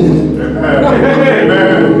the kingdom.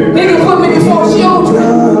 He can put me before children,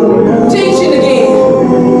 teaching again,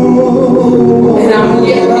 and I'm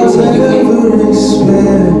yet continuing ministry.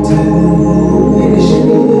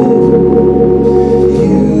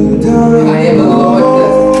 However the Lord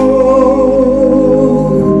does it,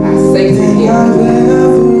 I say to Him, God,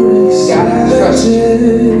 I trust you,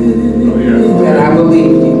 and I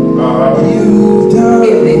believe you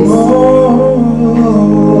in this.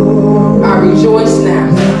 I rejoice now.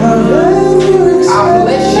 I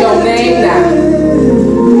bless your name now.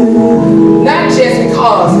 Not just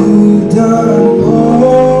because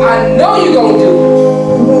I know you're going to do it,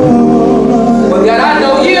 but God, I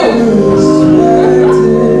know you.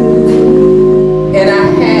 And I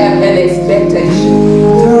have an expectation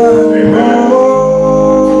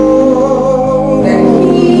that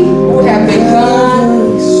He who have begun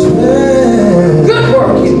good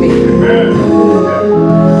work in me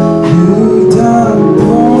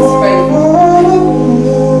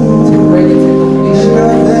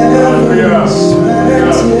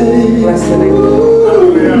bless the name of the Lord.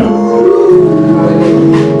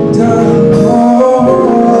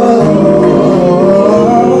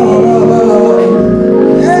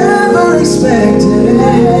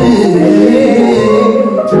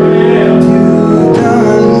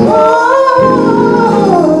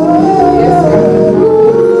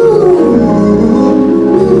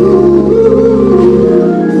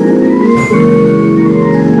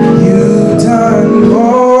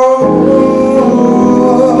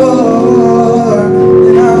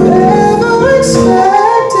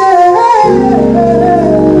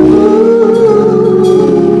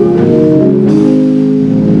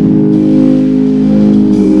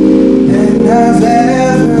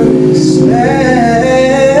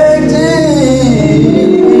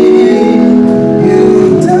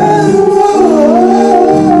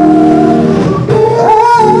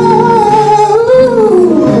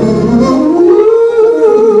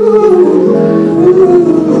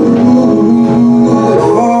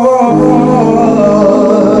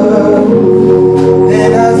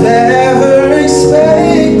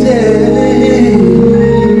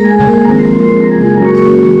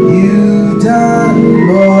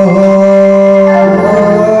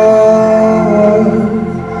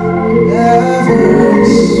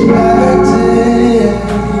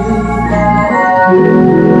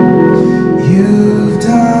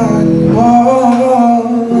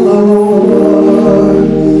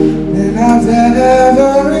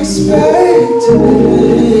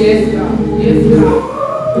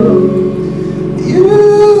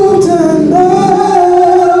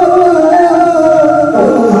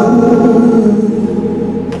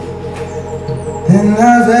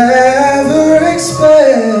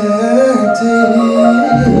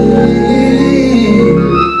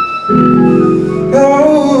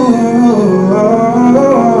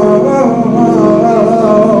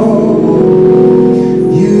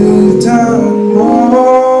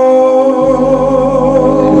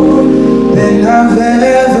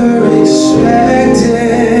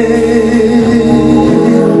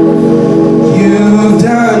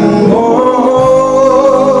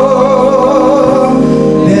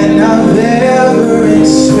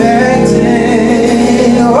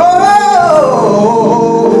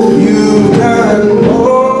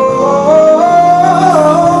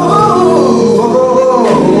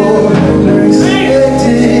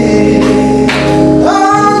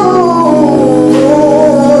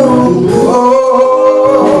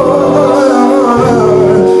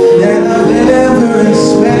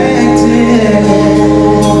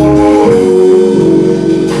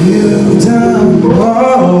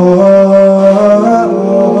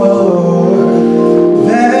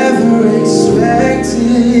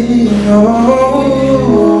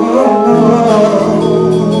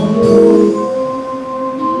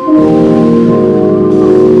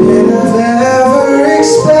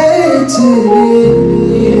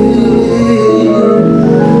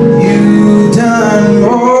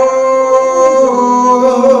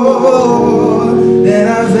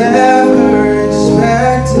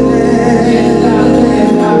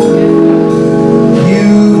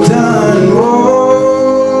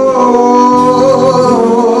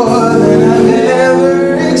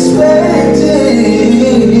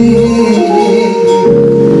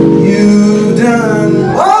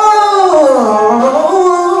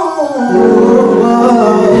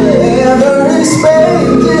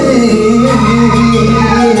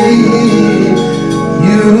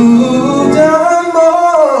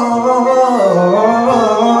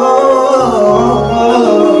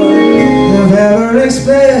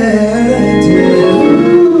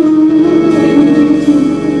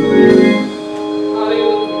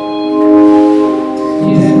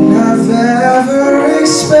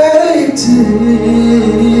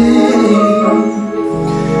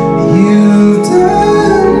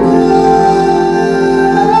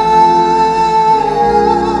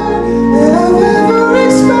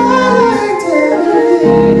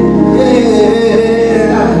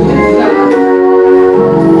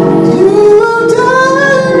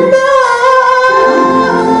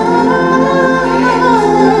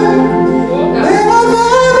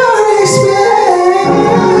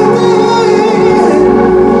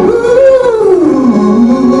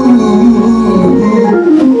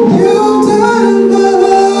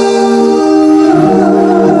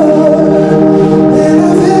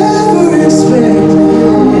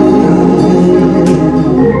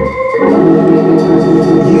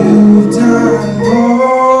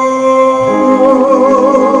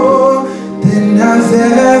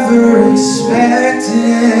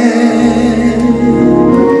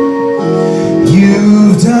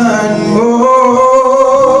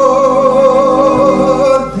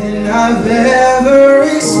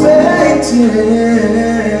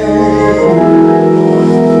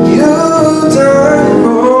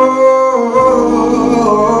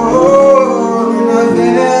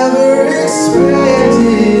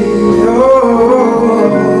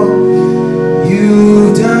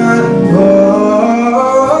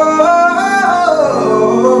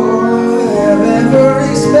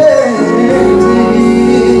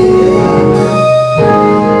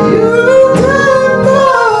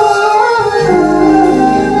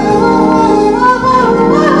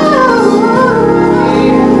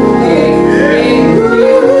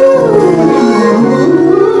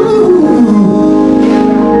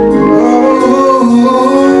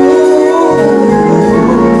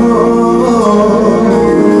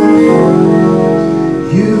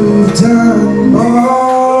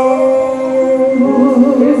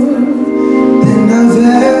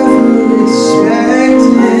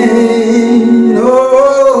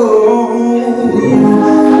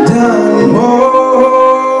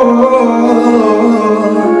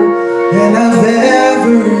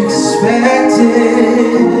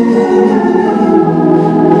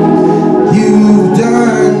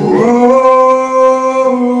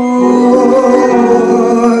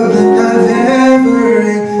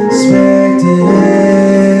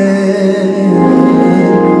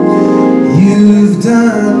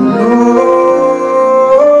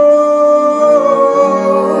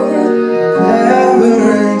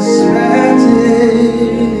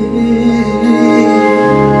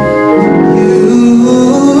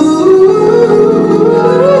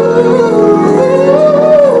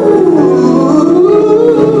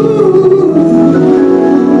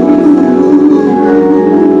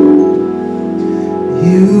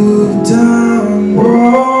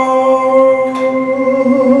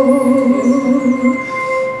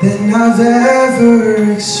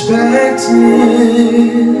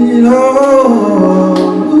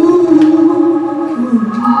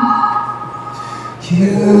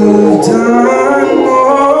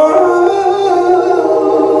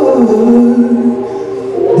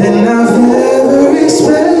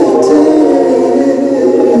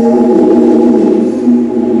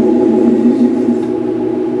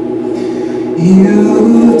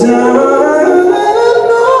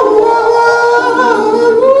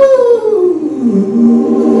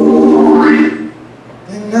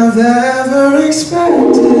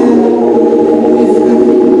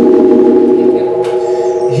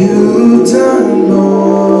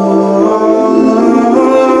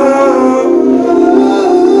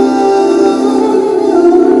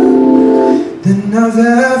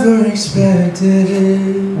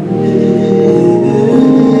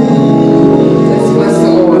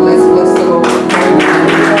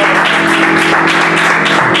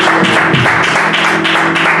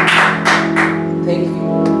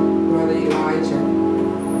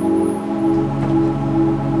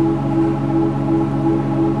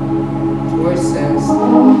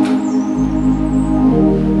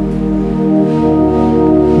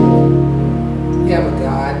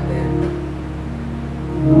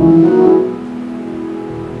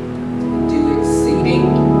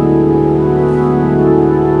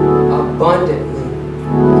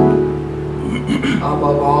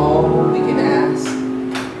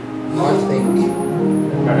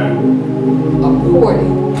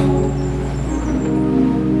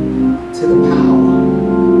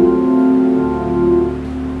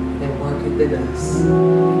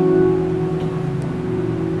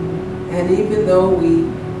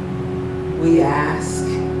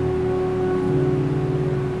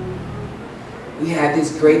 have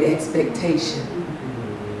this great expectation.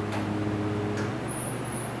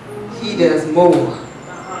 He does more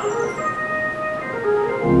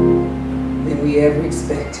than we ever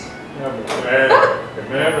expected.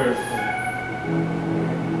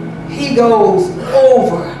 He goes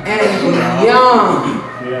over and beyond.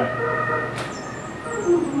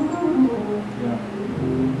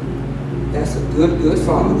 That's a good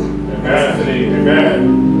Father. Amen.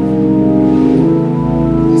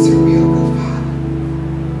 That's a real good Father.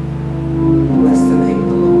 Bless the name of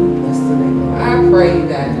the Lord. Bless the name of the Lord. I pray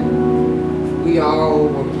that we all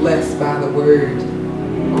were blessed by the word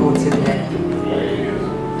on today.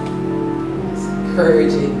 It's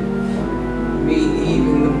encouraging me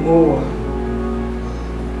even the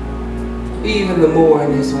more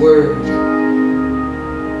in His word.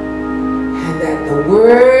 And that the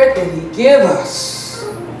word that He gives us,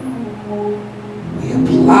 we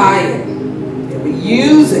apply it and we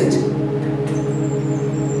use it.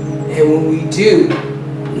 And when we do,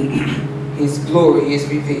 His glory is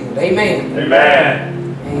revealed. Amen.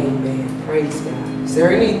 Amen. Amen. Praise God. Is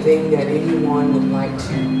there anything that anyone would like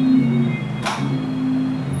to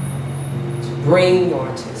bring or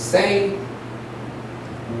to say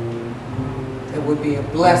that would be a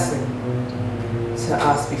blessing to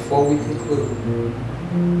us before we conclude?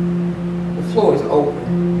 The floor is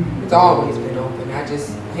open. It's always been open. I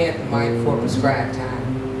just had the mic for prescribed time.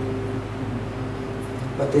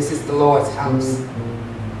 But this is the Lord's house.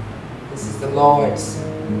 This is the Lord's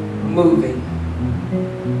moving.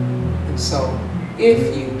 And so,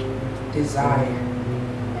 if you desire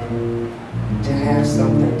to have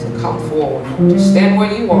something, to come forward, to stand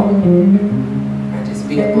where you are, and just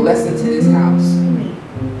be a blessing to this house,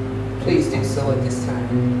 please do so at this time.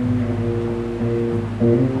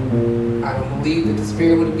 I don't believe that the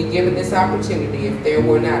Spirit would be given this opportunity if there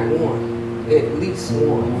were not one, at least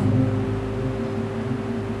one.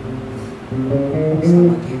 So I'm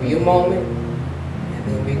going to give you a moment, and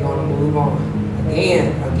then we're going to move on.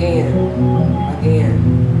 Again.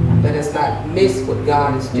 Let us not miss what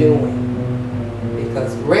God is doing.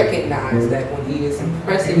 Because recognize that when He is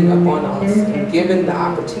impressing upon us and given the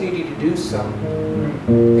opportunity to do so,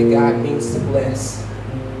 that God means to bless.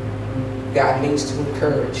 God means to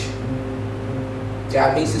encourage.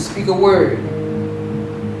 God means to speak a word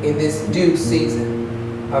in this due season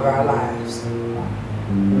of our lives.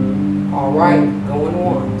 All right, going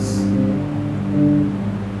once,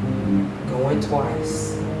 going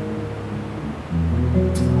twice.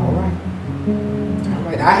 All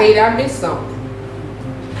right. I hate I missed something.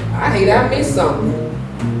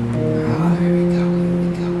 Oh, here we go.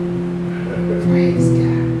 Praise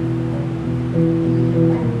God.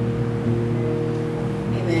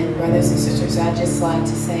 Amen. Brothers and sisters, I'd just like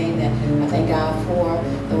to say that I thank God for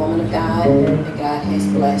the woman of God that God has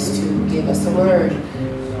blessed to give us a word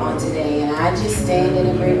on today. And I just stand in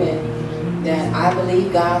agreement that I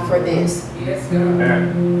believe God for this. Yes, God.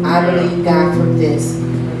 I believe God for this.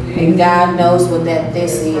 And God knows what that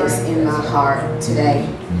this is in my heart today.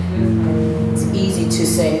 It's easy to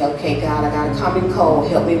say, okay, God, I got a common cold.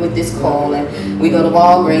 Help me with this cold. And we go to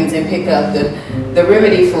Walgreens and pick up the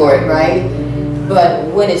remedy for it, right? But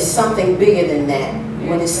when it's something bigger than that,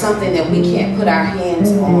 when it's something that we can't put our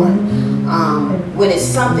hands on, when it's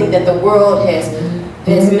something that the world has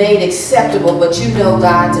made acceptable, but you know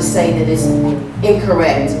God to say that it's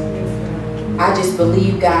incorrect, I just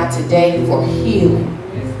believe God today for healing.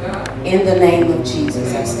 In the name of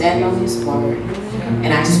Jesus, I stand on His word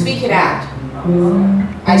and I speak it out.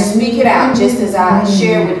 I speak it out just as I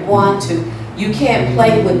share with one to, you can't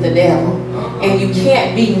play with the devil and you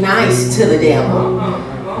can't be nice to the devil.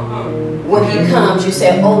 When he comes, you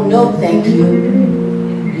say, oh no, thank you.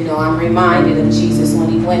 You know, I'm reminded of Jesus when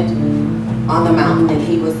He went on the mountain and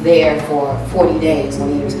He was there for 40 days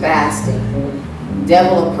when He was fasting. The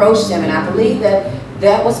devil approached Him, and I believe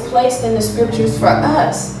that was placed in the scriptures for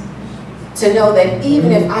us. To know that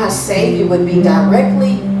even if our Savior would be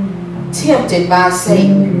directly tempted by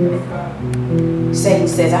Satan, Satan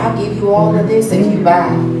says, I'll give you all of this if you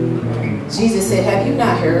bow. Jesus said, have you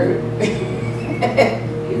not heard?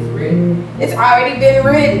 It's already been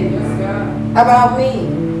written about me.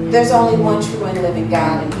 There's only one true and living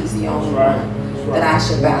God, and He's the only one that I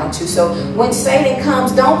should bow to. So when Satan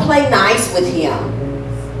comes, don't play nice with him.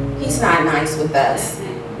 He's not nice with us.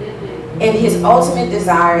 And his ultimate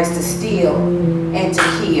desire is to steal and to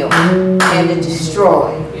kill and to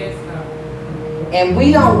destroy. And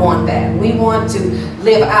we don't want that. We want to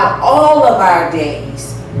live out all of our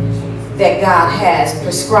days that God has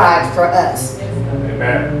prescribed for us.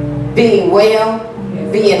 Amen. Being well,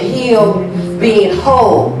 being healed, being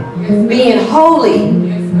whole, being holy,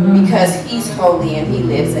 because He's holy and He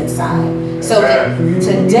lives inside. So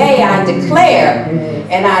today I declare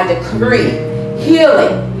and I decree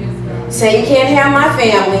healing. Satan can't have my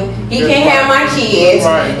family. He can't have my kids.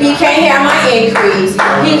 He can't have my increase.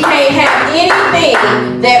 He can't have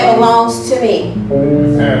anything that belongs to me.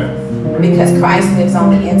 Because Christ lives on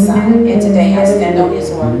the inside. And today I stand on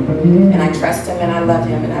His word. And I trust Him and I love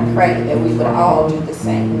Him. And I pray that we would all do the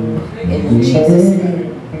same. In Jesus'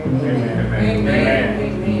 name. Amen. Amen.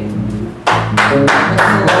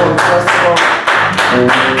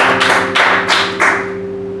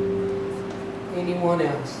 Anyone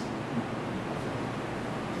else?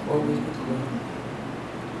 Or we conclude?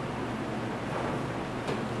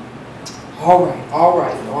 All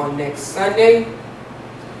right. On next Sunday,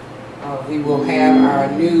 we will have our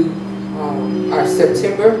new, our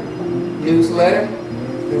September newsletter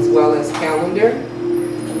as well as calendar.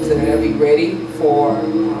 So that'll be ready for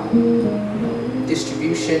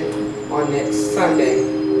distribution on next Sunday.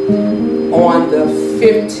 On the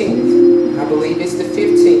 15th, I believe it's the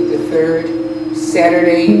 15th, the third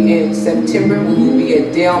Saturday in September, we will be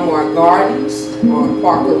at Delmar Gardens on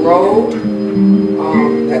Parker Road.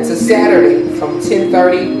 That's a Saturday from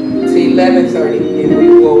 10:30 to 11:30, and we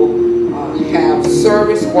will have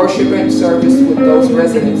service, worship and service with those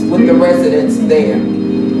residents, with the residents there.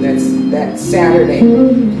 That's that Saturday.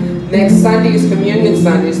 Next Sunday is Communion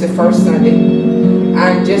Sunday. It's the first Sunday.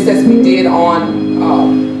 And just as we did on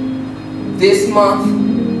this month,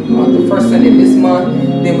 the first Sunday of this month,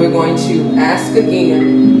 then we're going to ask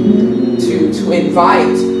again to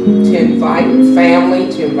invite family,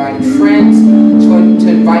 to invite friends, to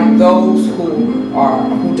invite those who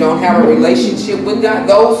don't have a relationship with God,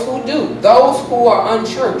 those who do, those who are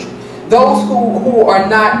unchurched, those who are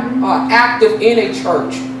not active in a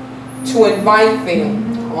church, to invite them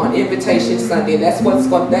on Invitation Sunday. And that's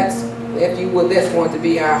if you would, that's going to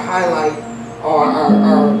be our highlight or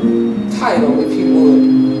our title, if you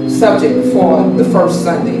would, subject for the first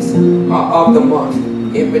Sundays of the month,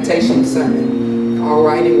 Invitation Sunday. All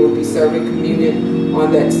right, and we'll be serving communion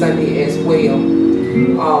on that Sunday as well.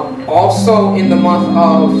 Also in the month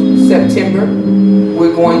of September,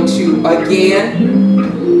 we're going to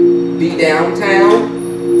again be downtown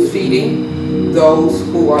feeding those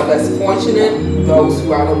who are less fortunate, those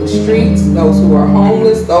who are on the streets, those who are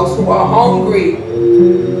homeless, those who are hungry.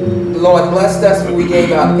 The Lord blessed us when we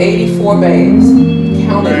gave out 84 bags,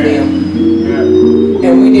 counted them.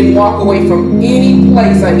 And we didn't walk away from any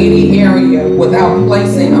place or any area without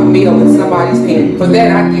placing a meal in somebody's hand. For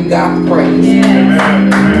that, I give God the praise. I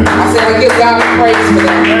said, I give God the praise for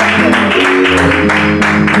that.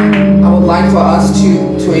 I would like for us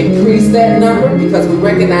to increase that number, because we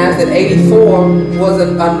recognize that 84 was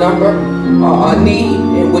a number, a need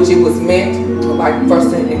in which it was met. I'd like for us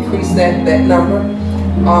to increase that number.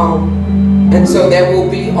 And so that will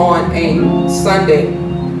be on a Sunday.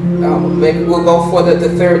 Maybe we'll go for the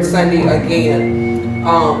third Sunday again.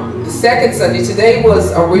 The second Sunday, today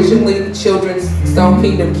was originally Children's Stone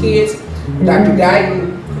Kingdom Kids. Dr.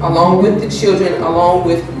 Guyton, along with the children, along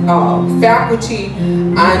with faculty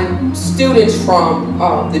and students from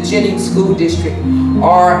the Jennings School District,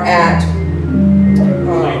 are at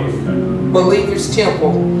Believers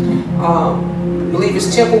Temple.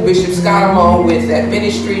 Believers Temple, Bishop Scott, along with that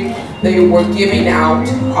ministry, they were giving out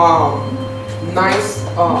nice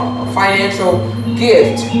financial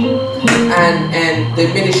gift, and the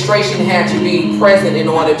administration had to be present in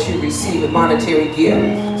order to receive a monetary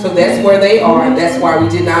gift. So that's where they are, and that's why we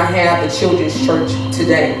did not have the Children's Church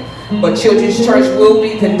today. But Children's Church will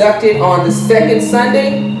be conducted on the second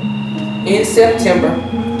Sunday in September.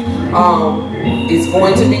 It's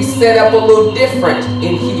going to be set up a little different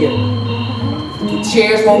in here. The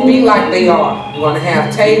chairs won't be like they are. We're going to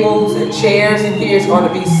have tables and chairs in here. It's going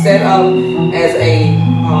to be set up as a,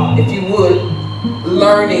 if you would,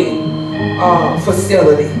 learning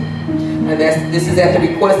facility. And this is at the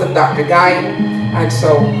request of Dr. Guyton. And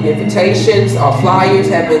so invitations or flyers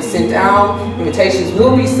have been sent out. Invitations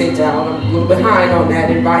will be sent out. I'm a little behind on that,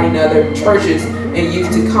 inviting other churches and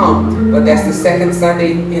youth to come. But that's the second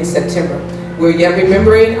Sunday in September. We're yet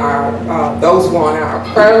remembering those who are on our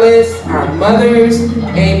prayer list, our mothers.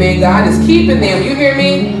 Amen. God is keeping them. You hear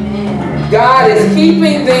me? God is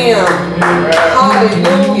keeping them.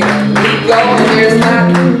 Hallelujah. We go, and there's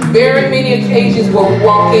not very many occasions where we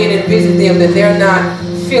walk in and visit them that they're not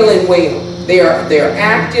feeling well. They're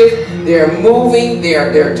active, they're moving,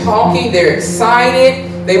 they're talking, they're excited.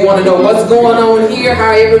 They want to know what's going on here,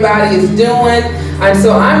 how everybody is doing. And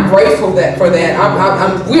so I'm grateful for that.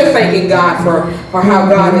 We're thanking God for how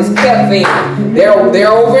God has kept them. They're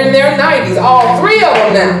over in their 90s, all three of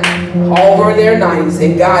them now. Over in their 90s,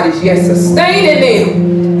 and God is yet sustaining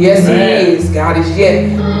them. Yes, He is. God is yet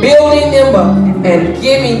building them up and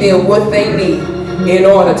giving them what they need in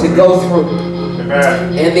order to go through.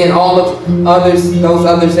 Amen. And then all of those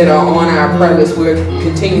others that are on our prayer list, we're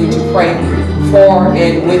continuing to pray for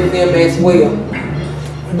and with them as well.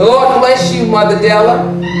 The Lord bless you, Mother Della.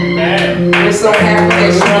 Amen. We're so happy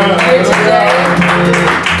that you're here today.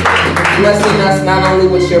 Blessing us not only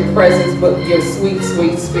with your presence, but your sweet,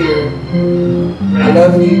 sweet spirit. I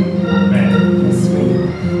love you. Amen. Yes,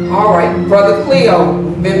 ma'am. All right, Brother Cleo,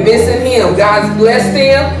 been missing him. God's blessed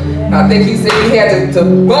him. I think he said he had to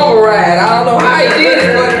bumper ride. I don't know how he did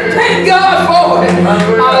it, but thank God for it.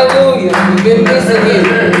 Hallelujah. We've been missing you,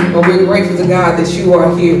 but we're grateful to God that you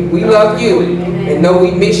are here. We love you and know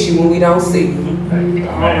we miss you when we don't see you.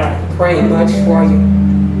 All right, praying much for you.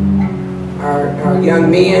 Our young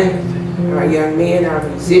men, our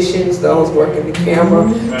musicians, those working the camera,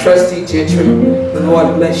 Trustee Gentry, the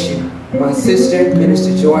Lord bless you. My sister,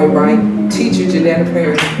 Minister Joy Wright, Teacher Geleeta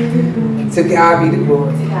Perry, to God be the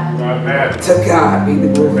glory. To God be the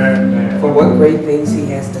glory for what great things He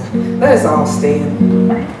has done. Let us all stand.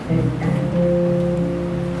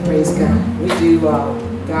 Praise God. We do,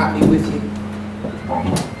 God be with you.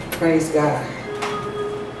 Praise God.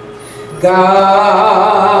 God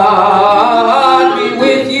be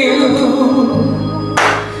with you.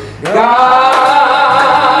 God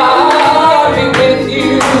be with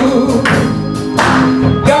you.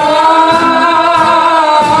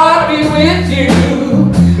 God be with you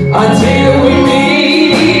until we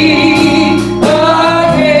meet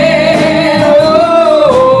again.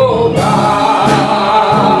 Oh,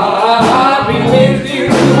 God be with you.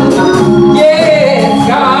 Yes,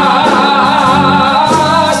 God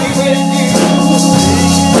be with you.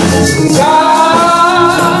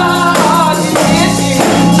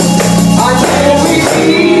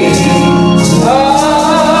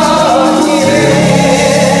 God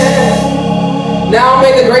now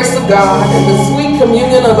may the grace of God and the sweet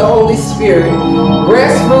communion of the Holy Spirit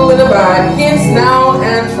rest, rule, and abide, hence, now,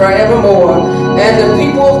 and forevermore. And the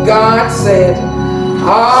people of God said,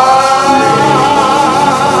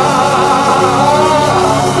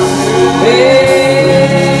 Amen.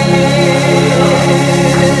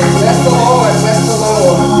 Bless the Lord, bless the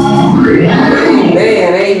Lord.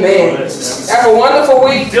 Amen, amen. Have a wonderful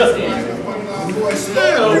week.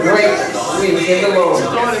 Great week in the Lord.